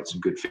provided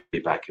some good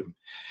feedback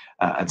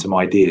and some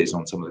ideas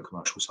on some of the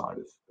commercial side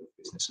of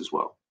business as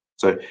well.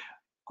 So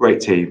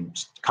great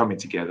teams coming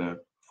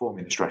together,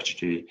 forming the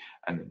strategy,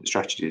 and the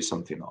strategy is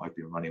something that I've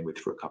been running with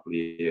for a couple of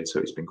years. So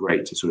it's been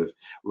great to sort of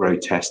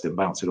road test and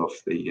bounce it off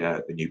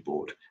the new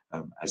board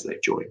as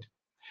they've joined.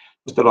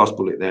 Just the last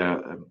bullet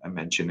there, I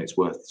mentioned it's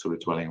worth sort of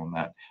dwelling on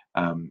that.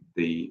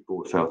 The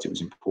board felt it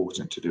was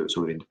important to do a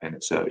sort of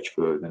independent search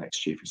for the next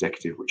chief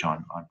executive, which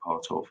I'm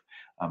part of,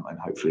 and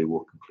hopefully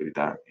we'll conclude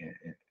that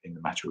in the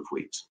matter of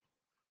weeks.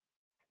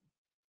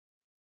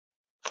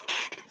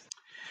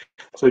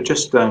 So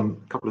just a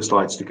couple of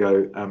slides to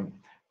go.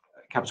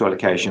 Capital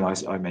allocation,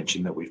 I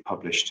mentioned that we've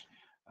published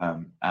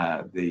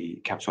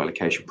the capital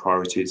allocation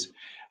priorities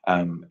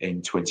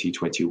in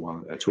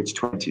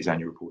 2020's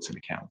annual reports and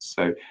accounts.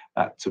 So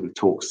that sort of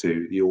talks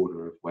to the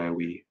order of where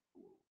we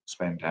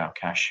spend our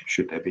cash,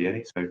 should there be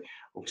any. So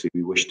obviously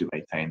we wish to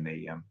maintain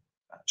the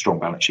strong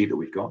balance sheet that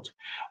we've got.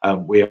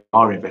 We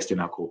are investing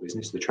in our core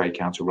business. The trade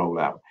counter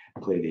rollout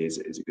clearly is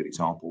a good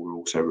example. We're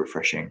also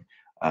refreshing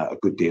a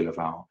good deal of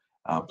our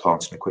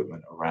plants and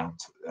equipment around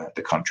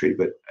the country,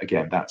 but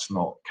again, that's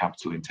not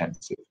capital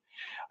intensive.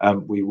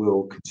 We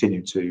will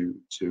continue to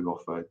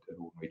offer an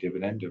ordinary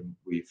dividend, and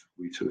we've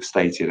sort of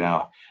stated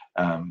our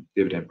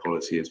dividend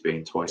policy as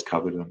being twice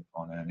covered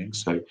on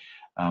earnings. So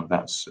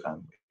that's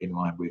in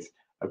line with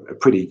a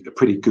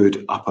pretty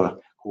good upper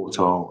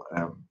quartile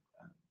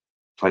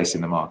place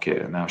in the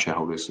market, and our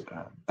shareholders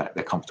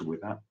they're comfortable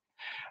with that.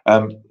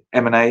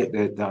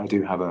 M&A, I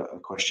do have a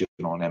question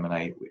on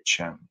M&A which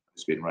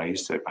has been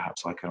raised, so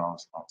perhaps I can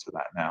answer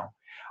that now.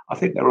 I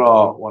think there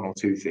are one or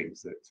two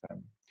things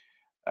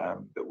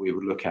that we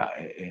would look at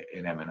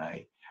in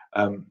M&A.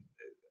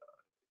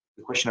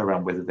 The question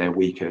around whether they're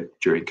weaker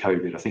during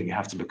COVID, I think you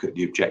have to look at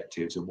the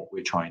objectives and what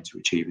we're trying to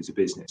achieve as a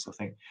business. I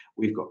think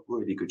we've got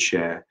really good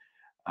share,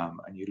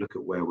 and you look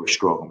at where we're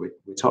strong,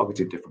 we're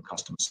targeting different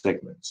customer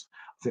segments.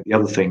 I think the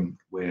other thing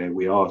where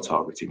we are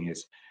targeting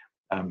is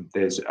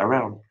there's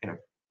around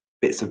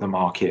bits of the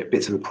market,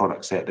 bits of the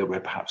product set that we're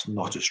perhaps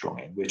not as strong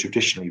in. We're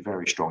traditionally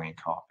very strong in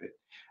carpet,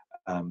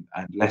 and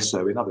less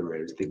so in other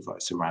areas, things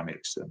like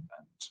ceramics and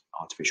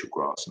artificial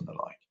grass and the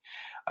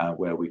like,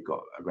 where we've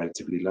got a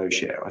relatively low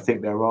share. I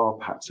think there are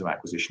perhaps some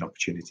acquisition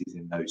opportunities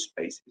in those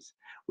spaces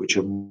which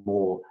are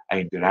more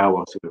aimed at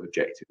our sort of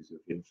objectives of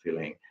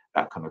infilling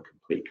that kind of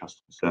complete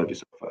customer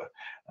service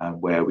offer,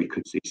 where we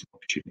could see some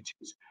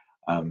opportunities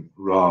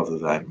rather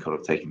than kind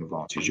of taking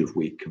advantage of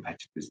weak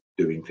competitors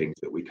doing things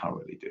that we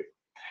currently do.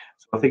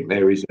 So I think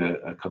there is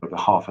a kind of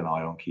a half an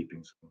eye on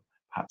keeping some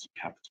perhaps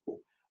capital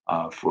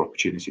for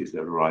opportunities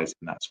that arise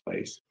in that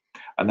space.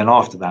 And then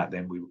after that,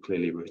 then we will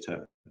clearly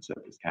return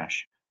surplus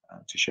cash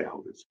to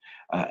shareholders,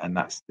 and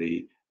that's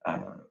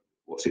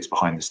what sits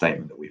behind the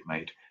statement that we've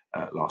made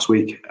last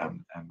week,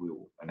 and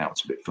we'll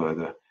announce a bit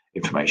further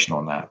information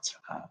on that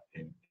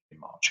in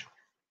March.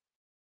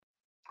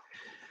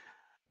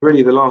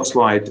 Really, the last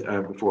slide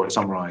before I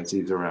summarise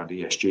is around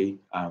ESG.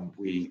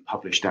 We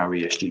published our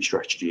ESG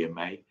strategy in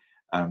May,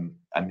 and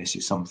this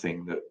is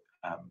something that,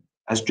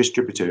 as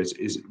distributors,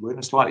 we're in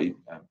a slightly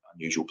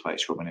unusual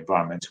place from an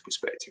environmental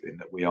perspective, in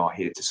that we are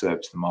here to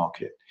service the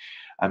market,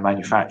 and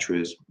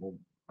manufacturers will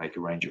make a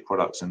range of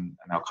products, and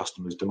our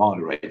customers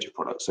demand a range of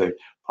products. So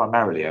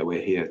primarily,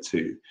 we're here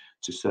to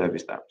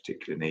service that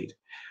particular need.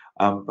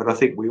 But I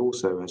think we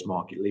also, as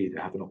market leader,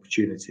 have an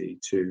opportunity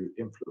to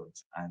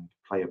influence and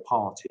play a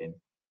part in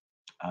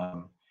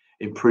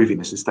improving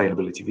the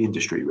sustainability of the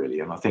industry, really.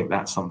 And I think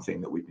that's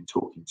something that we've been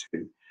talking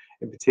to,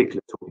 in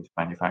particular, talking to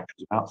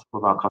manufacturers about.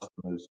 Some of our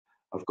customers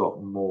have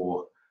got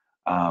more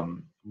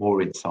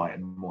insight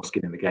and more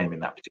skin in the game in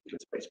that particular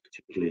space,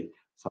 particularly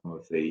some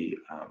of the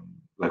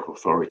local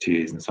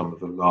authorities and some of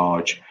the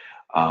large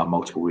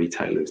multiple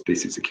retailers.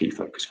 This is a key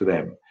focus for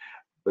them.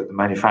 But the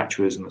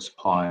manufacturers and the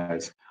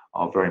suppliers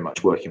are very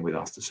much working with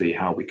us to see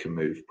how we can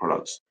move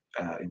products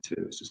into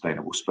a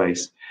sustainable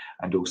space,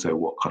 and also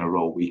what kind of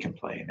role we can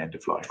play in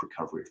end-of-life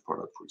recovery of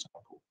product, for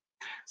example.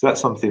 So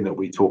that's something that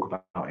we talk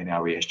about in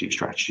our ESG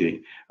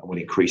strategy, and will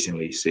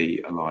increasingly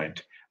see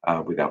aligned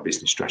with our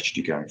business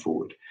strategy going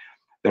forward.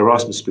 There are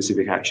some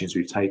specific actions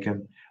we've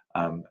taken,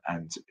 and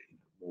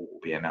more will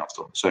be announced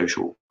on the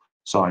social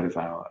side of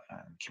our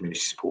community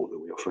support that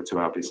we offer to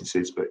our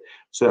businesses. But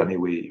certainly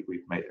we've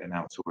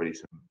announced already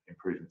some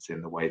improvements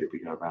in the way that we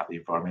go about the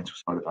environmental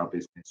side of our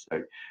business.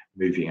 So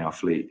moving our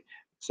fleet,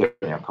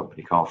 certainly our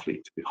company car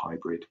fleet, to be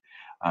hybrid,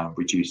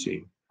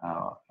 reducing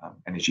our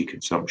energy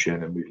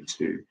consumption, and moving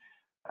to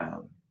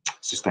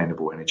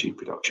sustainable energy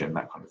production,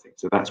 that kind of thing.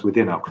 So that's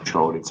within our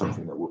control. It's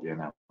something that we'll be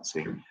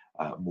announcing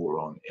more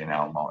on in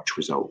our March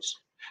results.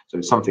 So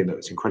it's something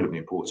that's incredibly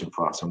important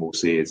for us, and we'll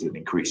see as an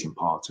increasing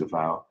part of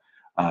our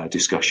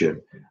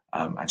discussion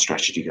and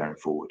strategy going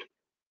forward.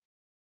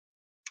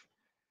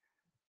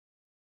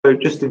 So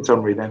just in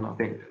summary then, I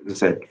think, as I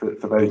said,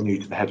 for those new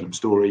to the Headlam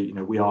story,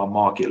 we are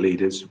market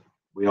leaders,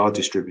 we are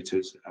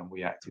distributors, and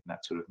we act in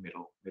that sort of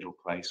middle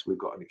place. We've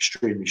got an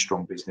extremely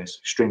strong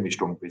business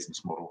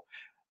model,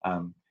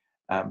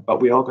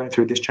 but we are going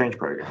through this change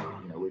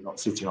program. We're not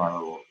sitting on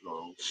our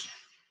laurels.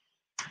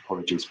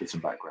 Apologies for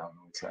some background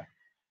noise there.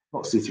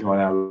 Not sitting on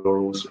our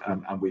laurels,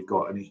 and we've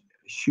got a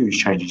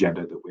huge change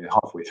agenda that we're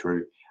halfway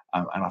through,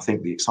 And I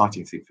think the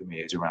exciting thing for me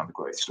is around the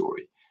growth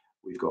story.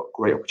 We've got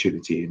great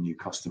opportunity in new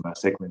customer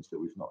segments that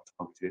we've not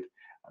targeted,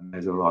 and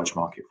there's a large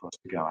market for us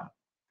to go at.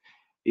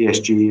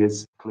 ESG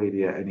is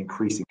clearly an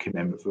increasing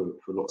commitment for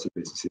lots of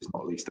businesses,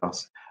 not least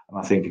us. And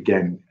I think,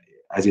 again,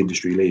 as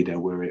industry leader,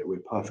 we're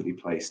perfectly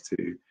placed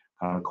to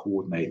kind of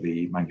coordinate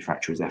the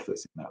manufacturer's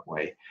efforts in that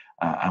way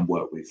and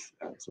work with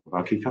some of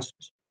our key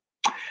customers.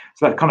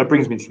 So that kind of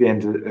brings me to the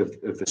end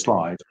of the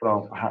slides. What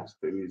I'll perhaps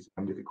do is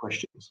look at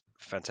questions.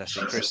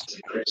 Fantastic, Chris.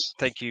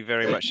 Thank you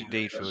very much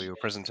indeed for your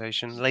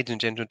presentation. Ladies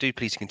and gentlemen, do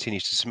please continue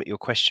to submit your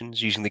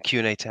questions using the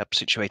Q&A tab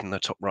situated in the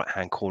top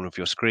right-hand corner of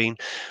your screen.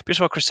 But just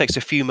while Chris takes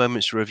a few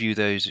moments to review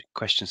those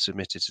questions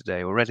submitted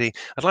today already,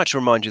 I'd like to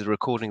remind you the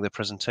recording of the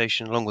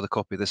presentation, along with a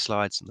copy of the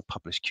slides and the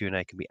published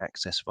Q&A, can be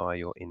accessed via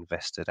your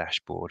investor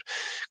dashboard.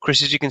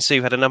 Chris, as you can see,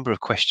 we've had a number of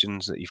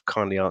questions that you've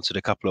kindly answered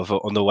a couple of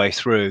on the way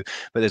through,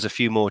 but there's a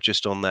few more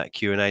just on that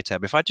Q&A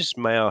tab. If I just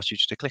may ask you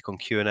just to click on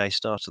Q&A,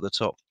 start at the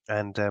top,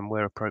 and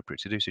where appropriate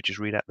to do so, just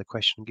read out the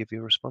question and give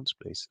your response,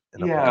 please.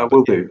 Yeah,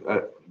 will do.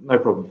 No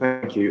problem.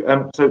 Thank you.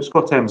 So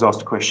Scott M's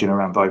asked a question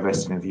around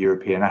divesting of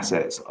European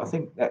assets. I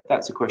think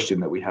that's a question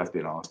that we have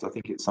been asked. I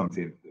think it's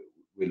something that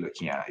we're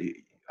looking at.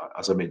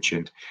 As I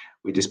mentioned,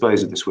 we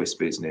dispose of the Swiss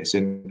business,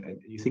 and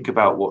you think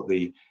about what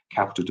the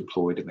capital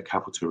deployed and the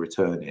capital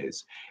return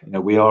is.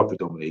 We are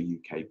predominantly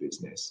a UK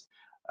business.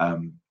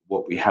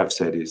 What we have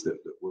said is that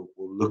we'll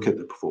look at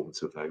the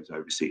performance of those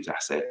overseas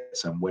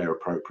assets, and where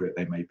appropriate,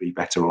 they may be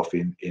better off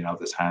in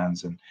others'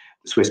 hands. And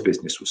the Swiss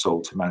business was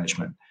sold to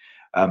management.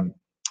 And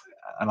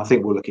I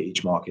think we'll look at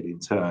each market in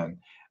turn.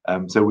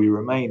 So we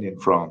remain in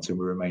France and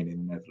we remain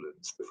in the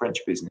Netherlands. The French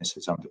business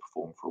has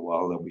underperformed for a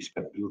while, and we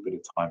spent a little bit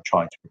of time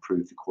trying to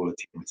improve the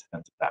quality and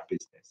returns of that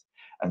business.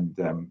 And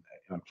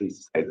I'm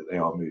pleased to say that they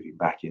are moving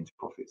back into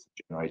profits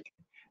and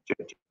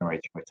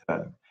generating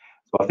return.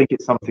 So I think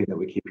it's something that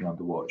we're keeping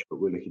under watch,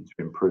 but we're looking to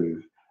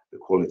improve the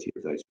quality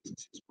of those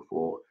businesses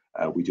before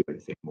we do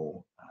anything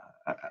more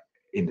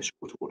in the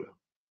short order.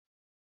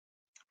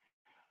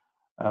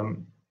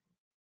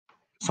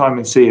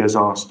 Simon C has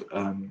asked,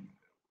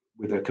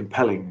 with a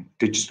compelling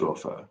digital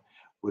offer,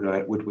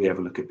 would we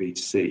ever look at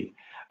B2C?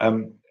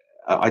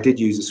 I did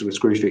use a sort of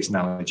Screwfix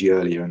analogy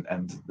earlier,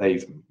 and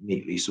they've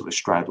neatly sort of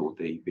straddled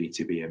the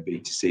B2B and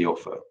B2C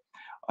offer.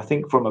 I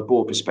think from a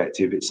board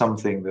perspective, it's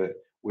something that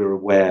we're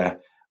aware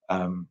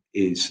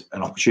is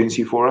an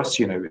opportunity for us.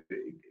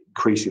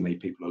 Increasingly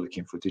people are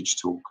looking for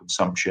digital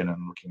consumption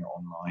and looking at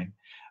online.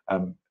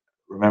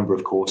 Remember,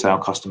 of course, our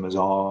customers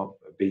are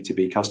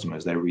B2B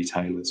customers, they're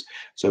retailers,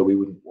 so we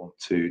wouldn't want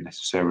to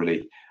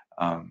necessarily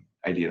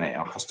alienate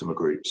our customer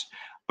groups.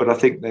 But I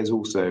think there's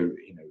also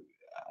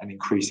an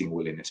increasing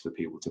willingness for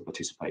people to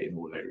participate in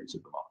all areas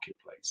of the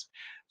marketplace.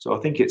 So I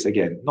think it's,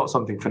 again, not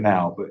something for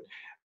now, but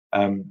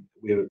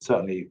we're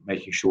certainly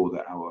making sure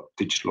that our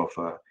digital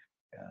offer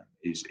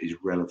is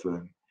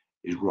relevant,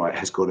 is right,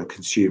 has got a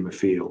consumer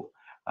feel,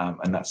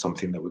 and that's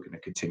something that we're going to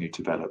continue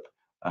to develop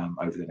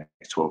over the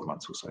next 12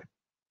 months or so.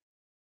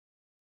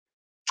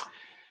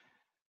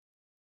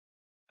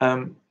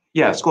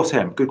 Yeah, Scott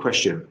M, good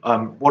question.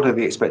 What are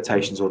the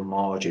expectations on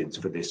margins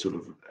for this sort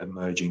of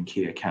emerging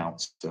key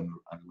accounts and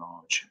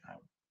large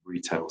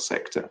retail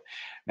sector?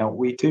 Now,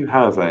 we do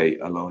have a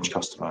large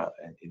customer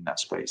in that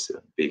space.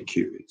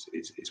 B&Q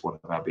is one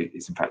of our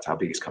is in fact our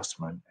biggest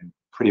customer, and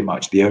pretty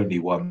much the only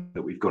one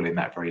that we've got in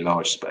that very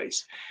large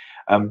space.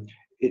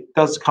 It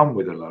does come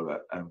with a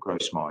lower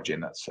gross margin,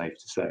 that's safe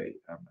to say,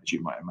 as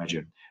you might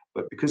imagine.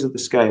 But because of the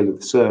scale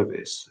of the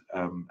service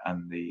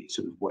and the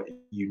sort of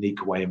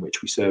unique way in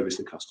which we service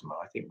the customer,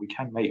 I think we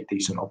can make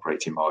decent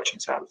operating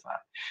margins out of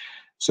that.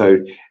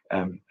 So,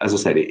 as I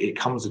said, it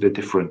comes at a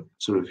different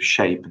sort of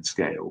shape and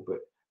scale, but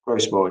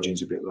gross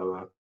margins a bit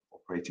lower,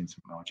 operating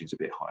margins a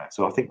bit higher.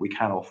 So I think we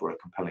can offer a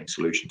compelling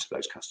solution to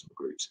those customer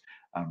groups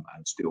and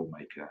still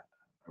make a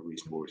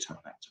reasonable return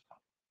out of that.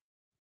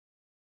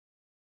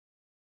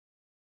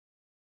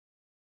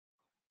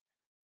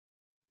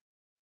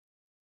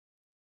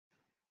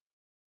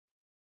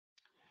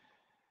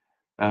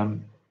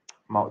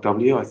 Mark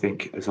W, I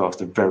think, has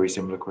asked a very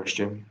similar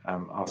question,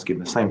 asking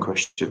the same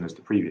question as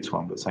the previous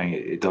one, but saying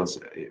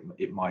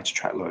it might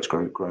attract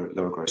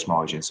lower gross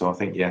margin. So I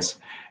think, yes,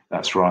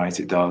 that's right,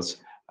 it does,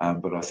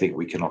 but I think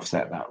we can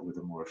offset that with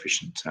a more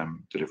efficient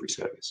delivery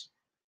service.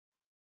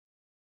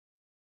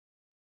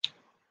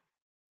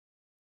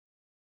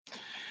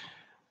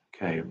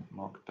 Okay,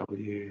 Mark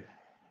W.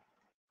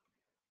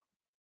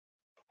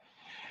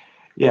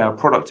 Yeah,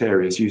 product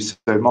areas.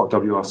 So Mark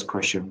W asked a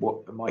question,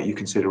 what might you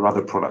consider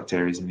other product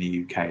areas in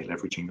the UK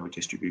leveraging your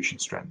distribution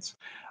strengths?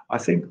 I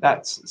think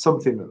that's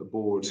something that the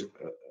board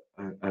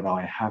and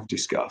I have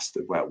discussed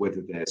about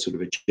whether there's sort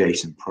of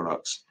adjacent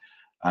products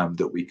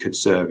that we could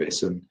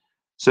service. And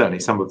certainly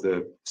some of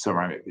the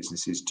ceramic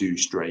businesses do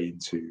stray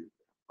into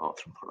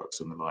bathroom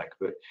products and the like.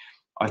 But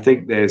I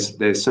think there's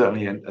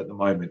certainly at the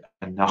moment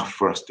enough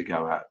for us to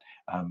go at.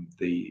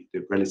 The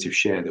relative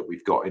share that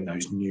we've got in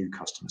those new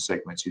customer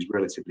segments is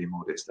relatively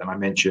modest. And I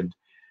mentioned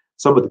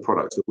some of the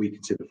products that we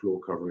consider floor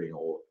covering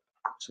or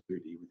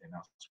absolutely within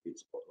our sweet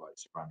spot, like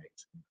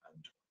ceramics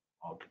and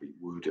arguably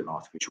wood and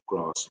artificial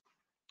grass.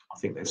 I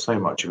think there's so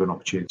much of an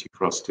opportunity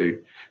for us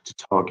to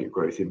target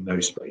growth in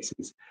those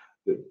spaces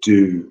that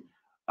do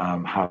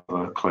have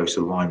a close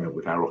alignment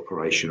with our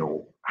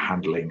operational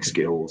handling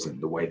skills and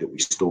the way that we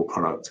store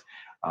product.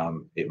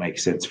 It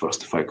makes sense for us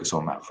to focus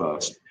on that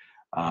first,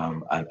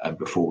 and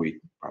before we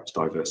perhaps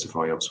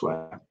diversify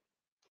elsewhere.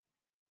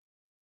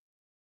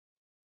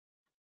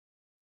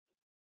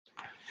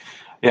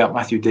 Yeah,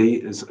 Matthew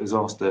D has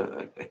asked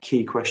a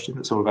key question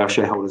that some of our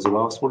shareholders have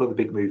asked. What are the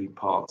big moving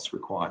parts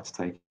required to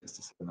take us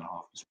to 7.5%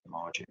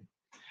 margin?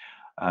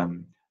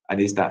 And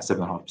is that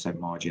 7.5%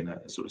 margin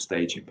a sort of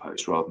staging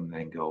post rather than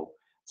an end goal?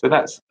 So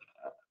that's,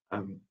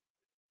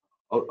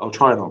 I'll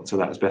try and answer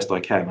that as best I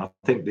can. I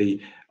think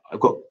I've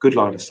got good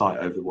line of sight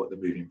over what the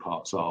moving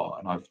parts are,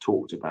 and I've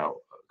talked about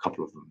a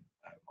couple of them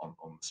on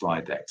the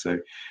slide deck. So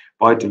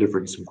by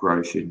delivering some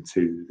growth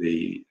into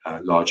the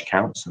large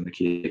accounts and the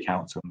key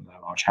accounts and the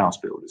large house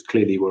builders,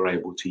 clearly we're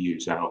able to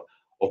use our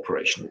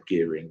operational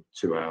gearing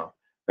to our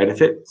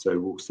benefit. So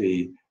we'll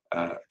see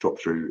drop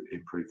through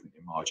improvement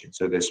in margin.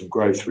 So there's some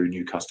growth through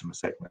new customer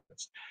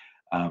segments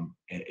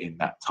in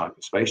that type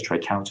of space.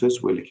 Trade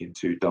counters, we're looking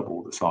to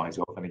double the size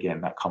of, and again,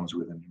 that comes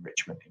with an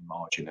enrichment in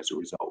margin as a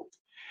result.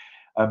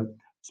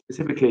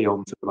 Specifically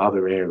on sort of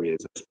other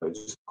areas, I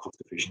suppose,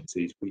 cost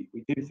efficiencies, we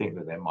do think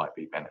that there might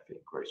be benefit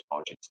in gross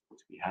margins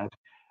to be had.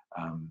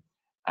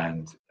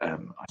 And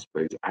I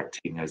suppose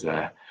acting as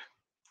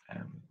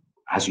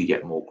as you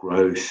get more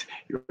growth,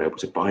 you're able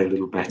to buy a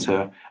little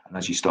better. And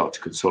as you start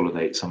to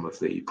consolidate some of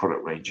the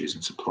product ranges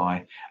and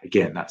supply,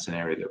 again, that's an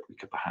area that we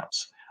could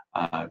perhaps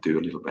do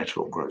a little better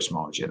on gross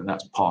margin. And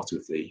that's part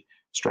of the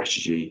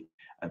strategy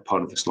and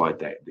part of the slide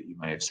deck that you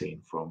may have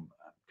seen from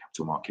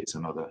capital markets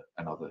and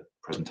other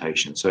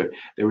presentations. So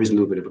there is a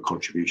little bit of a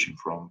contribution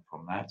from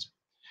that.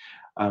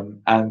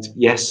 And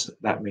yes,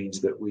 that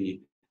means that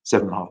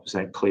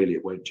 7.5%, clearly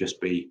it won't just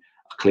be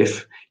a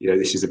cliff.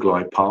 This is a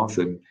glide path,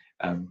 and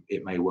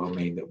it may well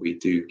mean that we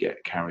do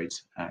get carried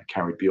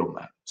beyond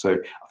that. So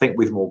I think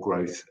with more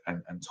growth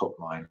and top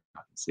line, I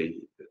can see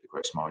that the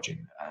gross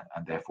margin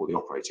and therefore the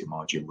operating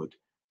margin would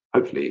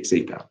hopefully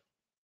exceed that.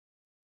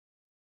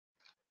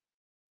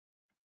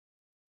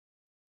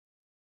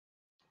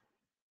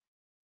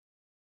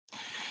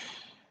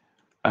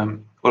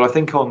 Well, I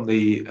think on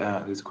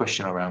there's a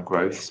question around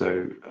growth.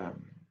 So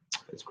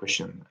there's a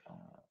question,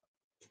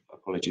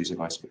 apologies if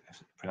I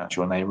pronounce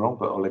your name wrong,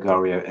 but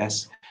Olegario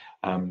S.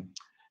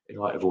 In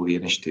light of all the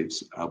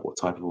initiatives, what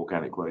type of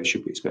organic growth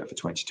should we expect for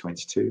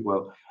 2022?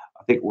 Well,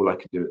 I think all I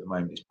can do at the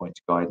moment is point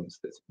to guidance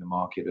that's in the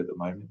market at the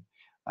moment.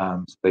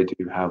 So they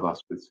do have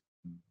us with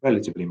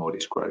relatively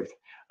modest growth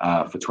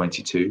for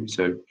 22.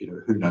 So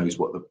who knows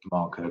what the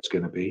demand curve is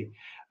going to be.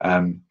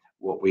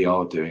 What we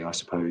are doing, I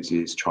suppose,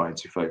 is trying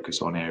to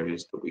focus on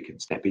areas that we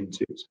can step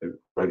into. So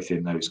growth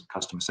in those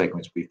customer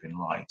segments we've been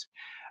light.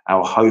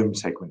 Our home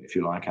segment, if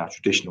you like, our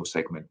traditional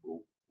segment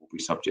will be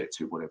subject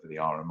to whatever the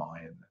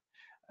RMI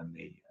and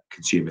the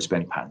consumer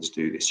spend patterns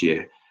do this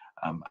year,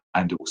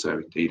 and also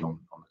indeed on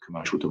the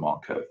commercial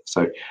demand curve.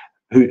 So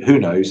who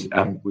knows?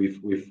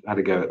 We've had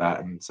a go at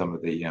that, and some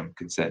of the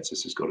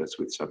consensus has got us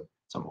with some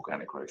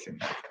organic growth in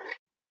there.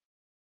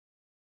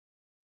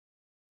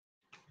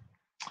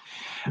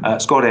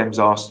 Scott M's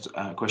asked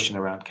a question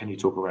around, can you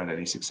talk around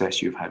any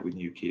success you've had with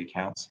new key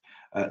accounts?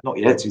 Not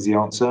yet is the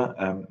answer.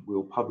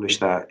 We'll publish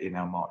that in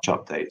our March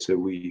update. So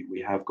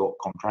we have got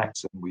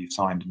contracts and we've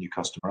signed a new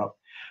customer up,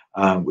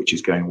 which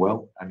is going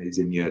well and is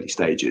in the early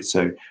stages.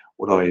 So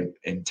what I'm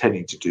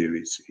intending to do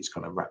is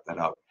kind of wrap that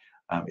up.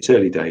 It's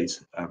early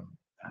days,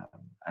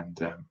 and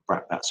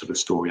wrap that sort of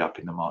story up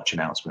in the March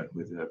announcement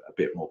with a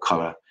bit more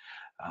colour,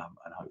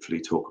 and hopefully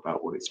talk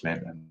about what it's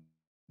meant and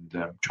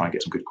try and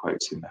get some good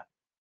quotes in there.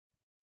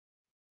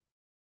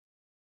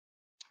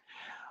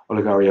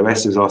 Olegario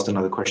S has asked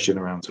another question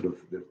around sort of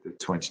the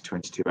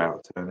 2022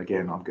 outturn. And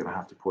again, I'm going to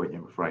have to point you,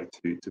 I'm afraid,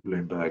 to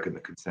Bloomberg and the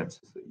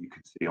consensus that you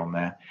can see on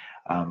there.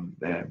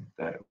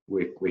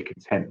 We're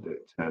content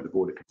that the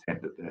board are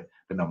content that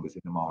the numbers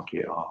in the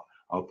market are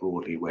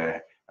broadly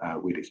where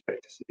we'd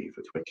expect to see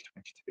for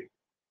 2022.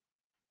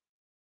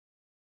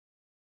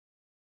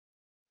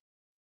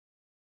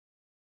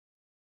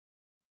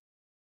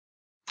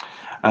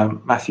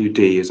 Matthew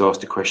D has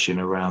asked a question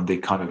around the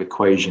kind of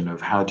equation of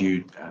how do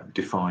you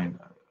define,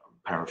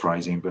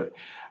 paraphrasing, but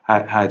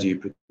how do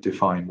you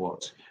define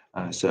what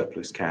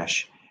surplus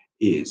cash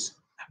is?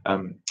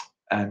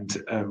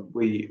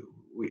 We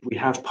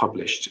have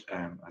published,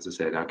 as I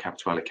said, our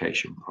capital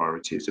allocation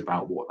priorities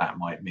about what that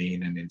might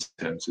mean, and in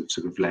terms of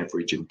sort of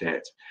leverage and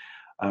debt.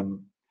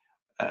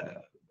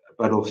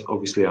 But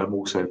obviously, I'm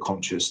also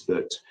conscious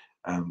that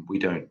we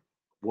don't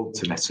want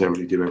to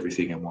necessarily do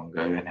everything in one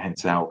go, and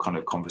hence our kind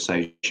of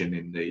conversation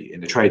in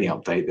the trading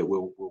update that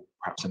we'll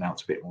perhaps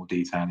announce a bit more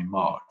detail in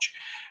March.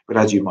 But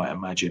as you might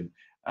imagine,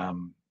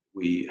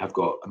 we have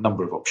got a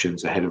number of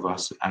options ahead of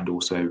us, and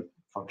also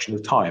function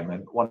of time.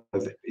 And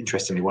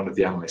interestingly, one of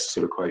the analysts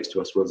sort of quotes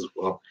to us was,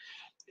 well,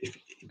 if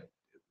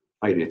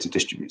failure to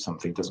distribute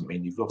something doesn't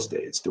mean you've lost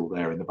it. It's still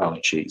there in the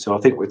balance sheet. So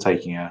I think we're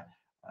taking a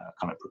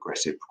kind of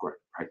progressive,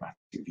 pragmatic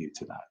view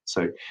to that.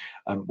 So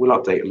we'll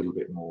update a little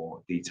bit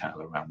more detail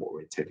around what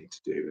we're intending to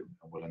do,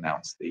 and we'll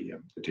announce the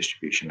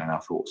distribution and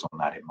our thoughts on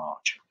that in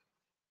March.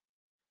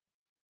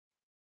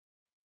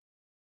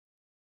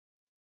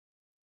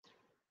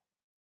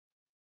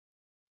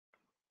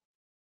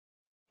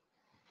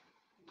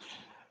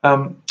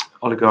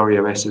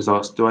 Oligario S has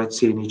asked, do I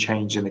see any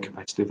change in the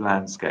competitive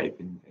landscape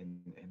in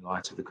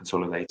light of the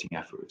consolidating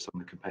effort of some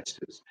of the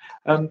competitors?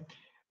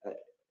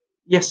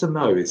 Yes and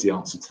no is the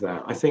answer to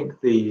that. I think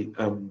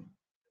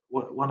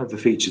one of the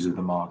features of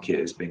the market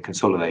has been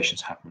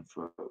consolidations happen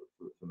for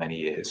many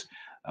years,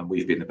 and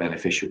we've been the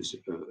beneficiaries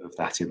of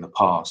that in the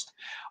past.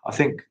 I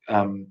think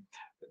there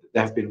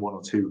have been one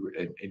or two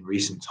in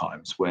recent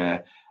times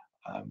where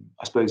I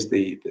suppose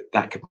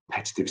that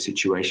competitive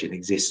situation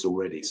exists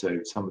already.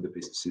 So some of the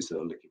businesses that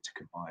are looking to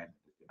combine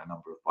a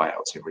number of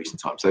buyouts in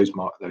recent times,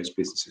 those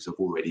businesses have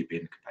already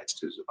been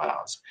competitors of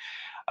ours.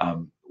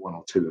 One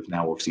or two have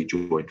now obviously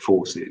joined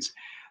forces.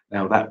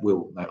 Now that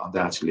will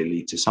undoubtedly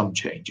lead to some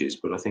changes,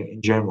 but I think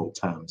in general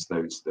terms,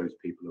 those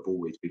people have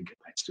always been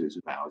competitors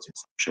of ours in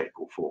some shape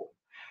or form.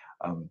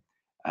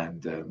 I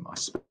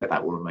suspect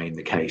that will remain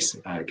the case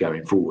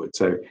going forward.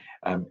 So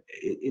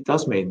it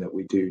does mean that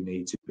we do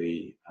need to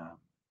be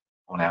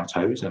on our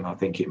toes, and I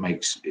think it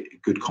makes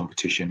good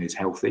competition is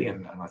healthy,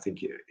 and I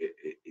think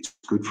it's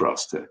good for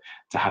us to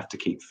have to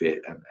keep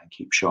fit and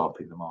keep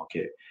sharp in the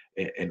market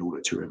in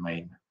order to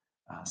remain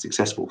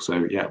successful.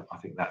 So yeah, I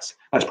think that's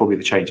probably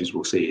the changes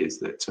we'll see, is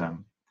that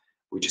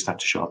we just have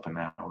to sharpen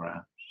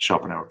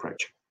our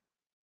approach.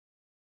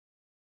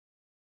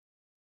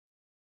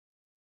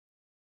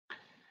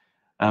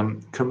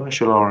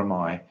 Commercial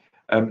RMI.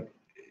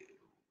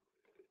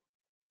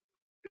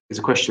 There's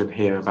a question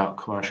here about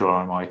commercial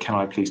RMI. Can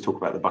I please talk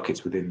about the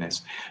buckets within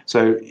this?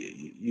 So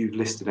you've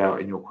listed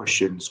out in your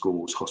question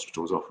schools,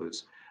 hospitals,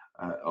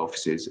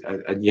 offices,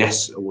 and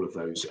yes, all of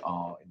those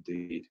are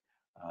indeed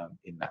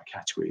in that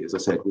category. As I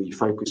said, we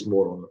focus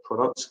more on the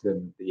products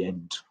than the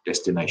end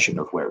destination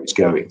of where it's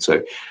going.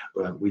 So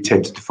we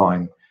tend to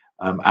define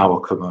our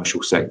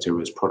commercial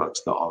sector as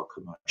products that are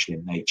commercial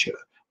in nature,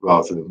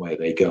 rather than where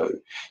they go.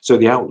 So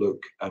the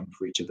outlook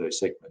for each of those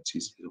segments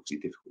is obviously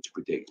difficult to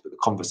predict, but the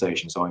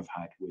conversations I've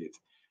had with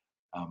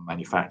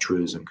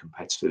manufacturers and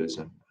competitors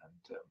and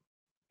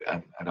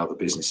other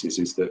businesses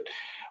is that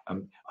I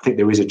think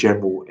there is a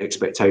general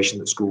expectation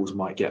that schools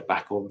might get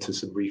back onto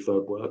some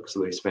refurb work.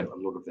 So they spent a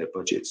lot of their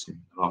budgets in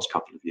the last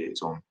couple of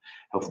years on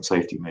health and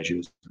safety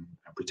measures and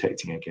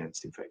protecting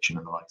against infection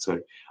and the like. So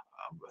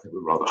I think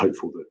we're rather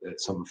hopeful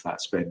that some of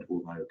that spend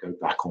will now go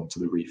back onto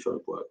the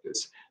refurb work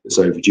that's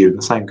overdue. And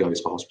the same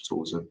goes for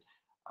hospitals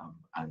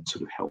and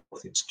sort of health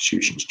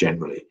institutions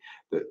generally,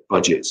 that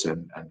budgets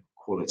and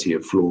quality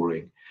of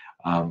flooring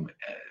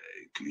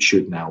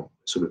should now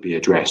sort of be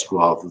addressed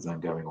rather than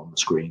going on the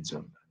screens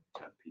and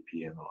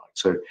PPE and the like.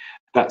 So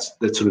that's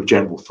the sort of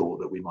general thought,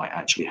 that we might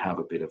actually have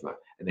a bit of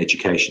an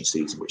education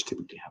season, which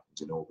typically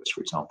happens in August, for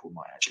example,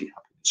 might actually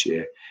happen this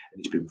year. And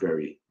it's been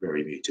very,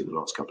 very muted the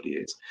last couple of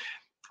years.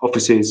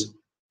 Offices,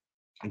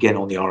 again,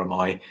 on the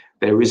RMI,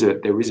 there is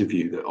a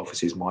view that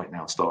offices might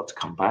now start to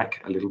come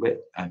back a little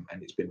bit, and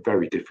it's been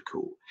very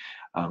difficult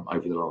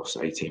over the last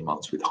 18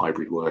 months with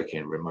hybrid working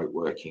and remote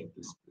working.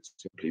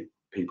 Simply,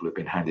 people have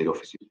been handed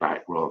offices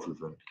back rather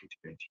than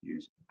continuing to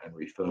use and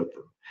refurb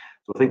them.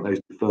 So I think those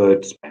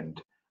deferred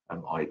spend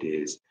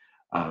ideas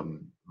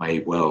may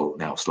well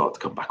now start to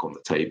come back on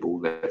the table.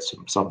 There's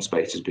some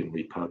space has been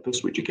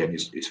repurposed, which again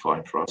is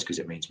fine for us, because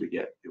it means we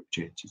get the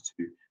opportunity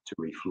to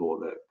refloor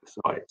the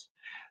sites.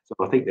 So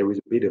I think there is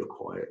a bit of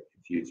quiet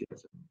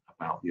enthusiasm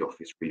about the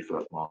office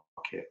refurb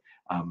market,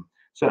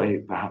 certainly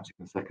perhaps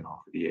in the second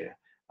half of the year,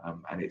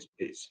 and it's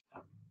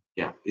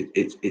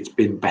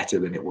been better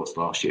than it was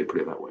last year,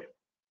 put it that way.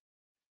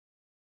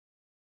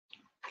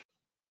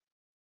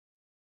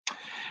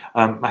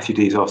 Matthew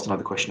D has asked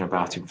another question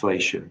about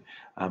inflation.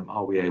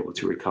 Are we able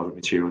to recover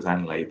materials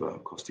and labour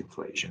cost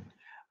inflation,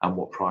 and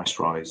what price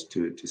rise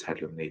does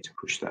Headlam need to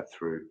push that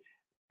through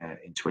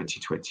in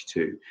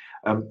 2022?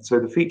 So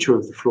the feature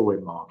of the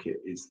flooring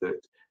market is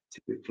that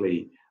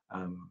typically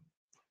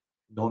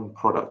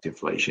non-product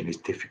inflation is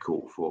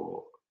difficult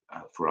for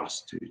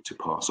us to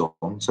pass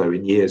on. So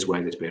in years where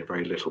there's been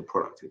very little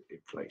product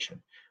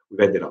inflation,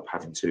 we've ended up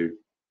having to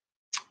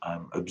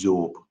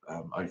absorb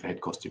overhead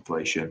cost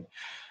inflation,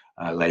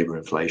 labour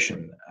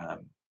inflation,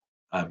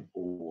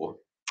 or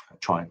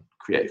try and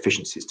create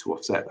efficiencies to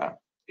offset that.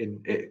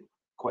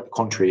 Quite the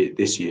contrary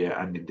this year,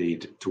 and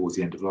indeed towards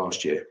the end of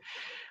last year,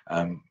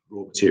 raw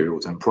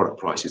materials and product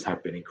prices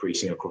have been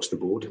increasing across the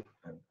board,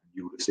 and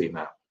you would have seen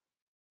that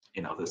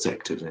in other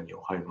sectors in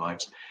your home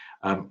lives,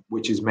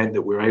 which has meant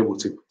that we're able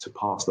to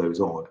pass those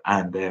on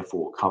and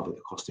therefore cover the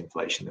cost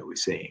inflation that we're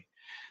seeing.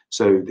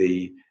 So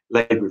the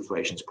labour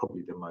inflation is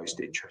probably the most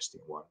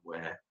interesting one,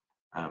 where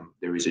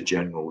there is a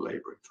general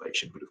labour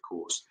inflation, but of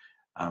course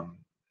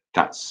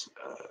that's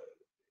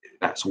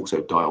also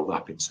dialed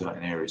up in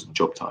certain areas and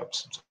job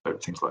types. So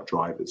things like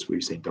drivers.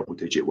 We've seen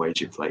double-digit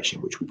wage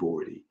inflation, which we've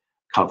already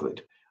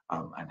covered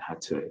and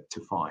had to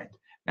find.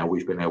 Now,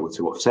 we've been able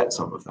to offset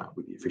some of that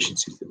with the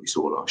efficiencies that we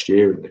saw last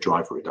year and the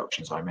driver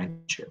reductions I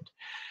mentioned.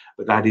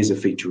 But that is a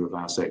feature of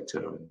our sector.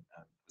 And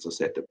as I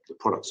said, the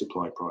product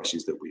supply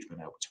prices that we've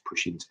been able to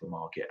push into the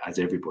market, as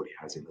everybody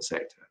has in the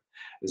sector,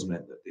 has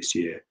meant that this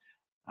year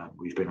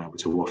we've been able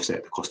to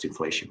offset the cost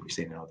inflation we've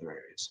seen in other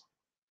areas.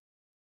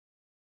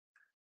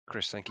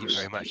 Chris, thank you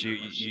very much.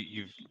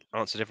 You've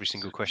answered every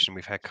single question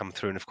we've had come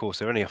through. And of course,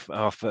 there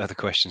are further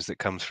questions that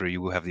come through. You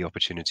will have the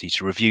opportunity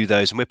to review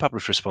those. And we'll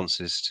publish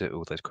responses to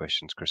all those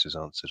questions Chris has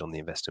answered on the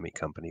Investor Meet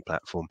Company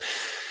platform.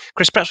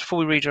 Chris, perhaps before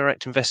we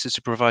redirect investors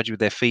to provide you with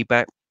their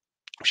feedback,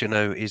 which I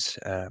know is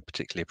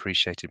particularly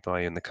appreciated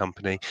by you and the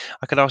company,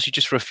 I could ask you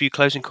just for a few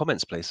closing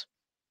comments, please.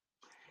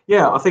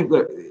 Yeah, I think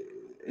that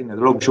the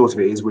long and short of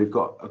it is we've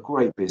got a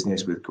great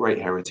business with great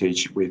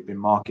heritage. We've been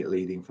market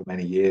leading for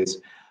many years.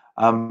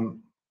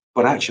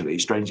 But actually,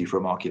 strangely for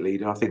a market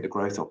leader, I think the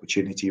growth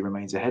opportunity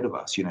remains ahead of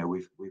us.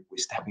 We're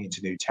stepping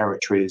into new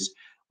territories,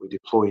 we're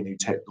deploying new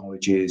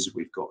technologies,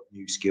 we've got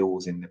new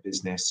skills in the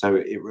business. So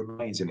it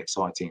remains an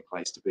exciting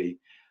place to be.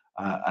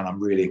 And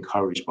I'm really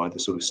encouraged by the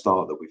sort of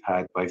start that we've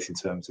had, both in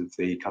terms of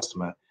the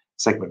customer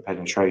segment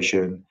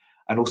penetration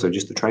and also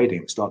just the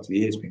trading. The start of the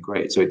year has been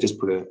great. So it just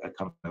put a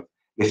kind of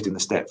lift in the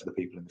step for the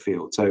people in the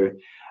field. So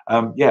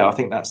yeah, I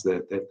think that's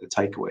the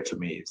takeaway for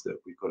me, is that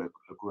we've got a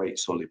great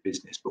solid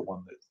business, but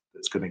one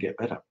that's going to get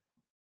better.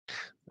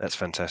 That's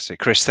fantastic.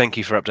 Chris, thank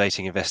you for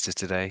updating investors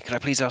today. Can I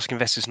please ask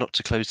investors not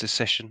to close this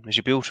session, as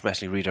you'll be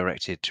automatically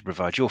redirected to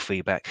provide your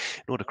feedback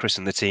in order Chris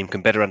and the team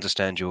can better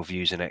understand your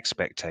views and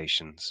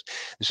expectations.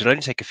 This will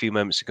only take a few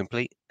moments to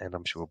complete, and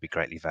I'm sure will be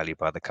greatly valued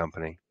by the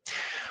company.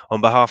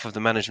 On behalf of the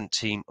management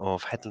team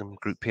of HEADLAM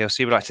Group PLC,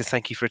 we'd like to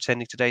thank you for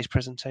attending today's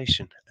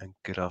presentation, and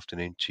good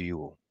afternoon to you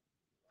all.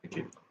 Thank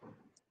you.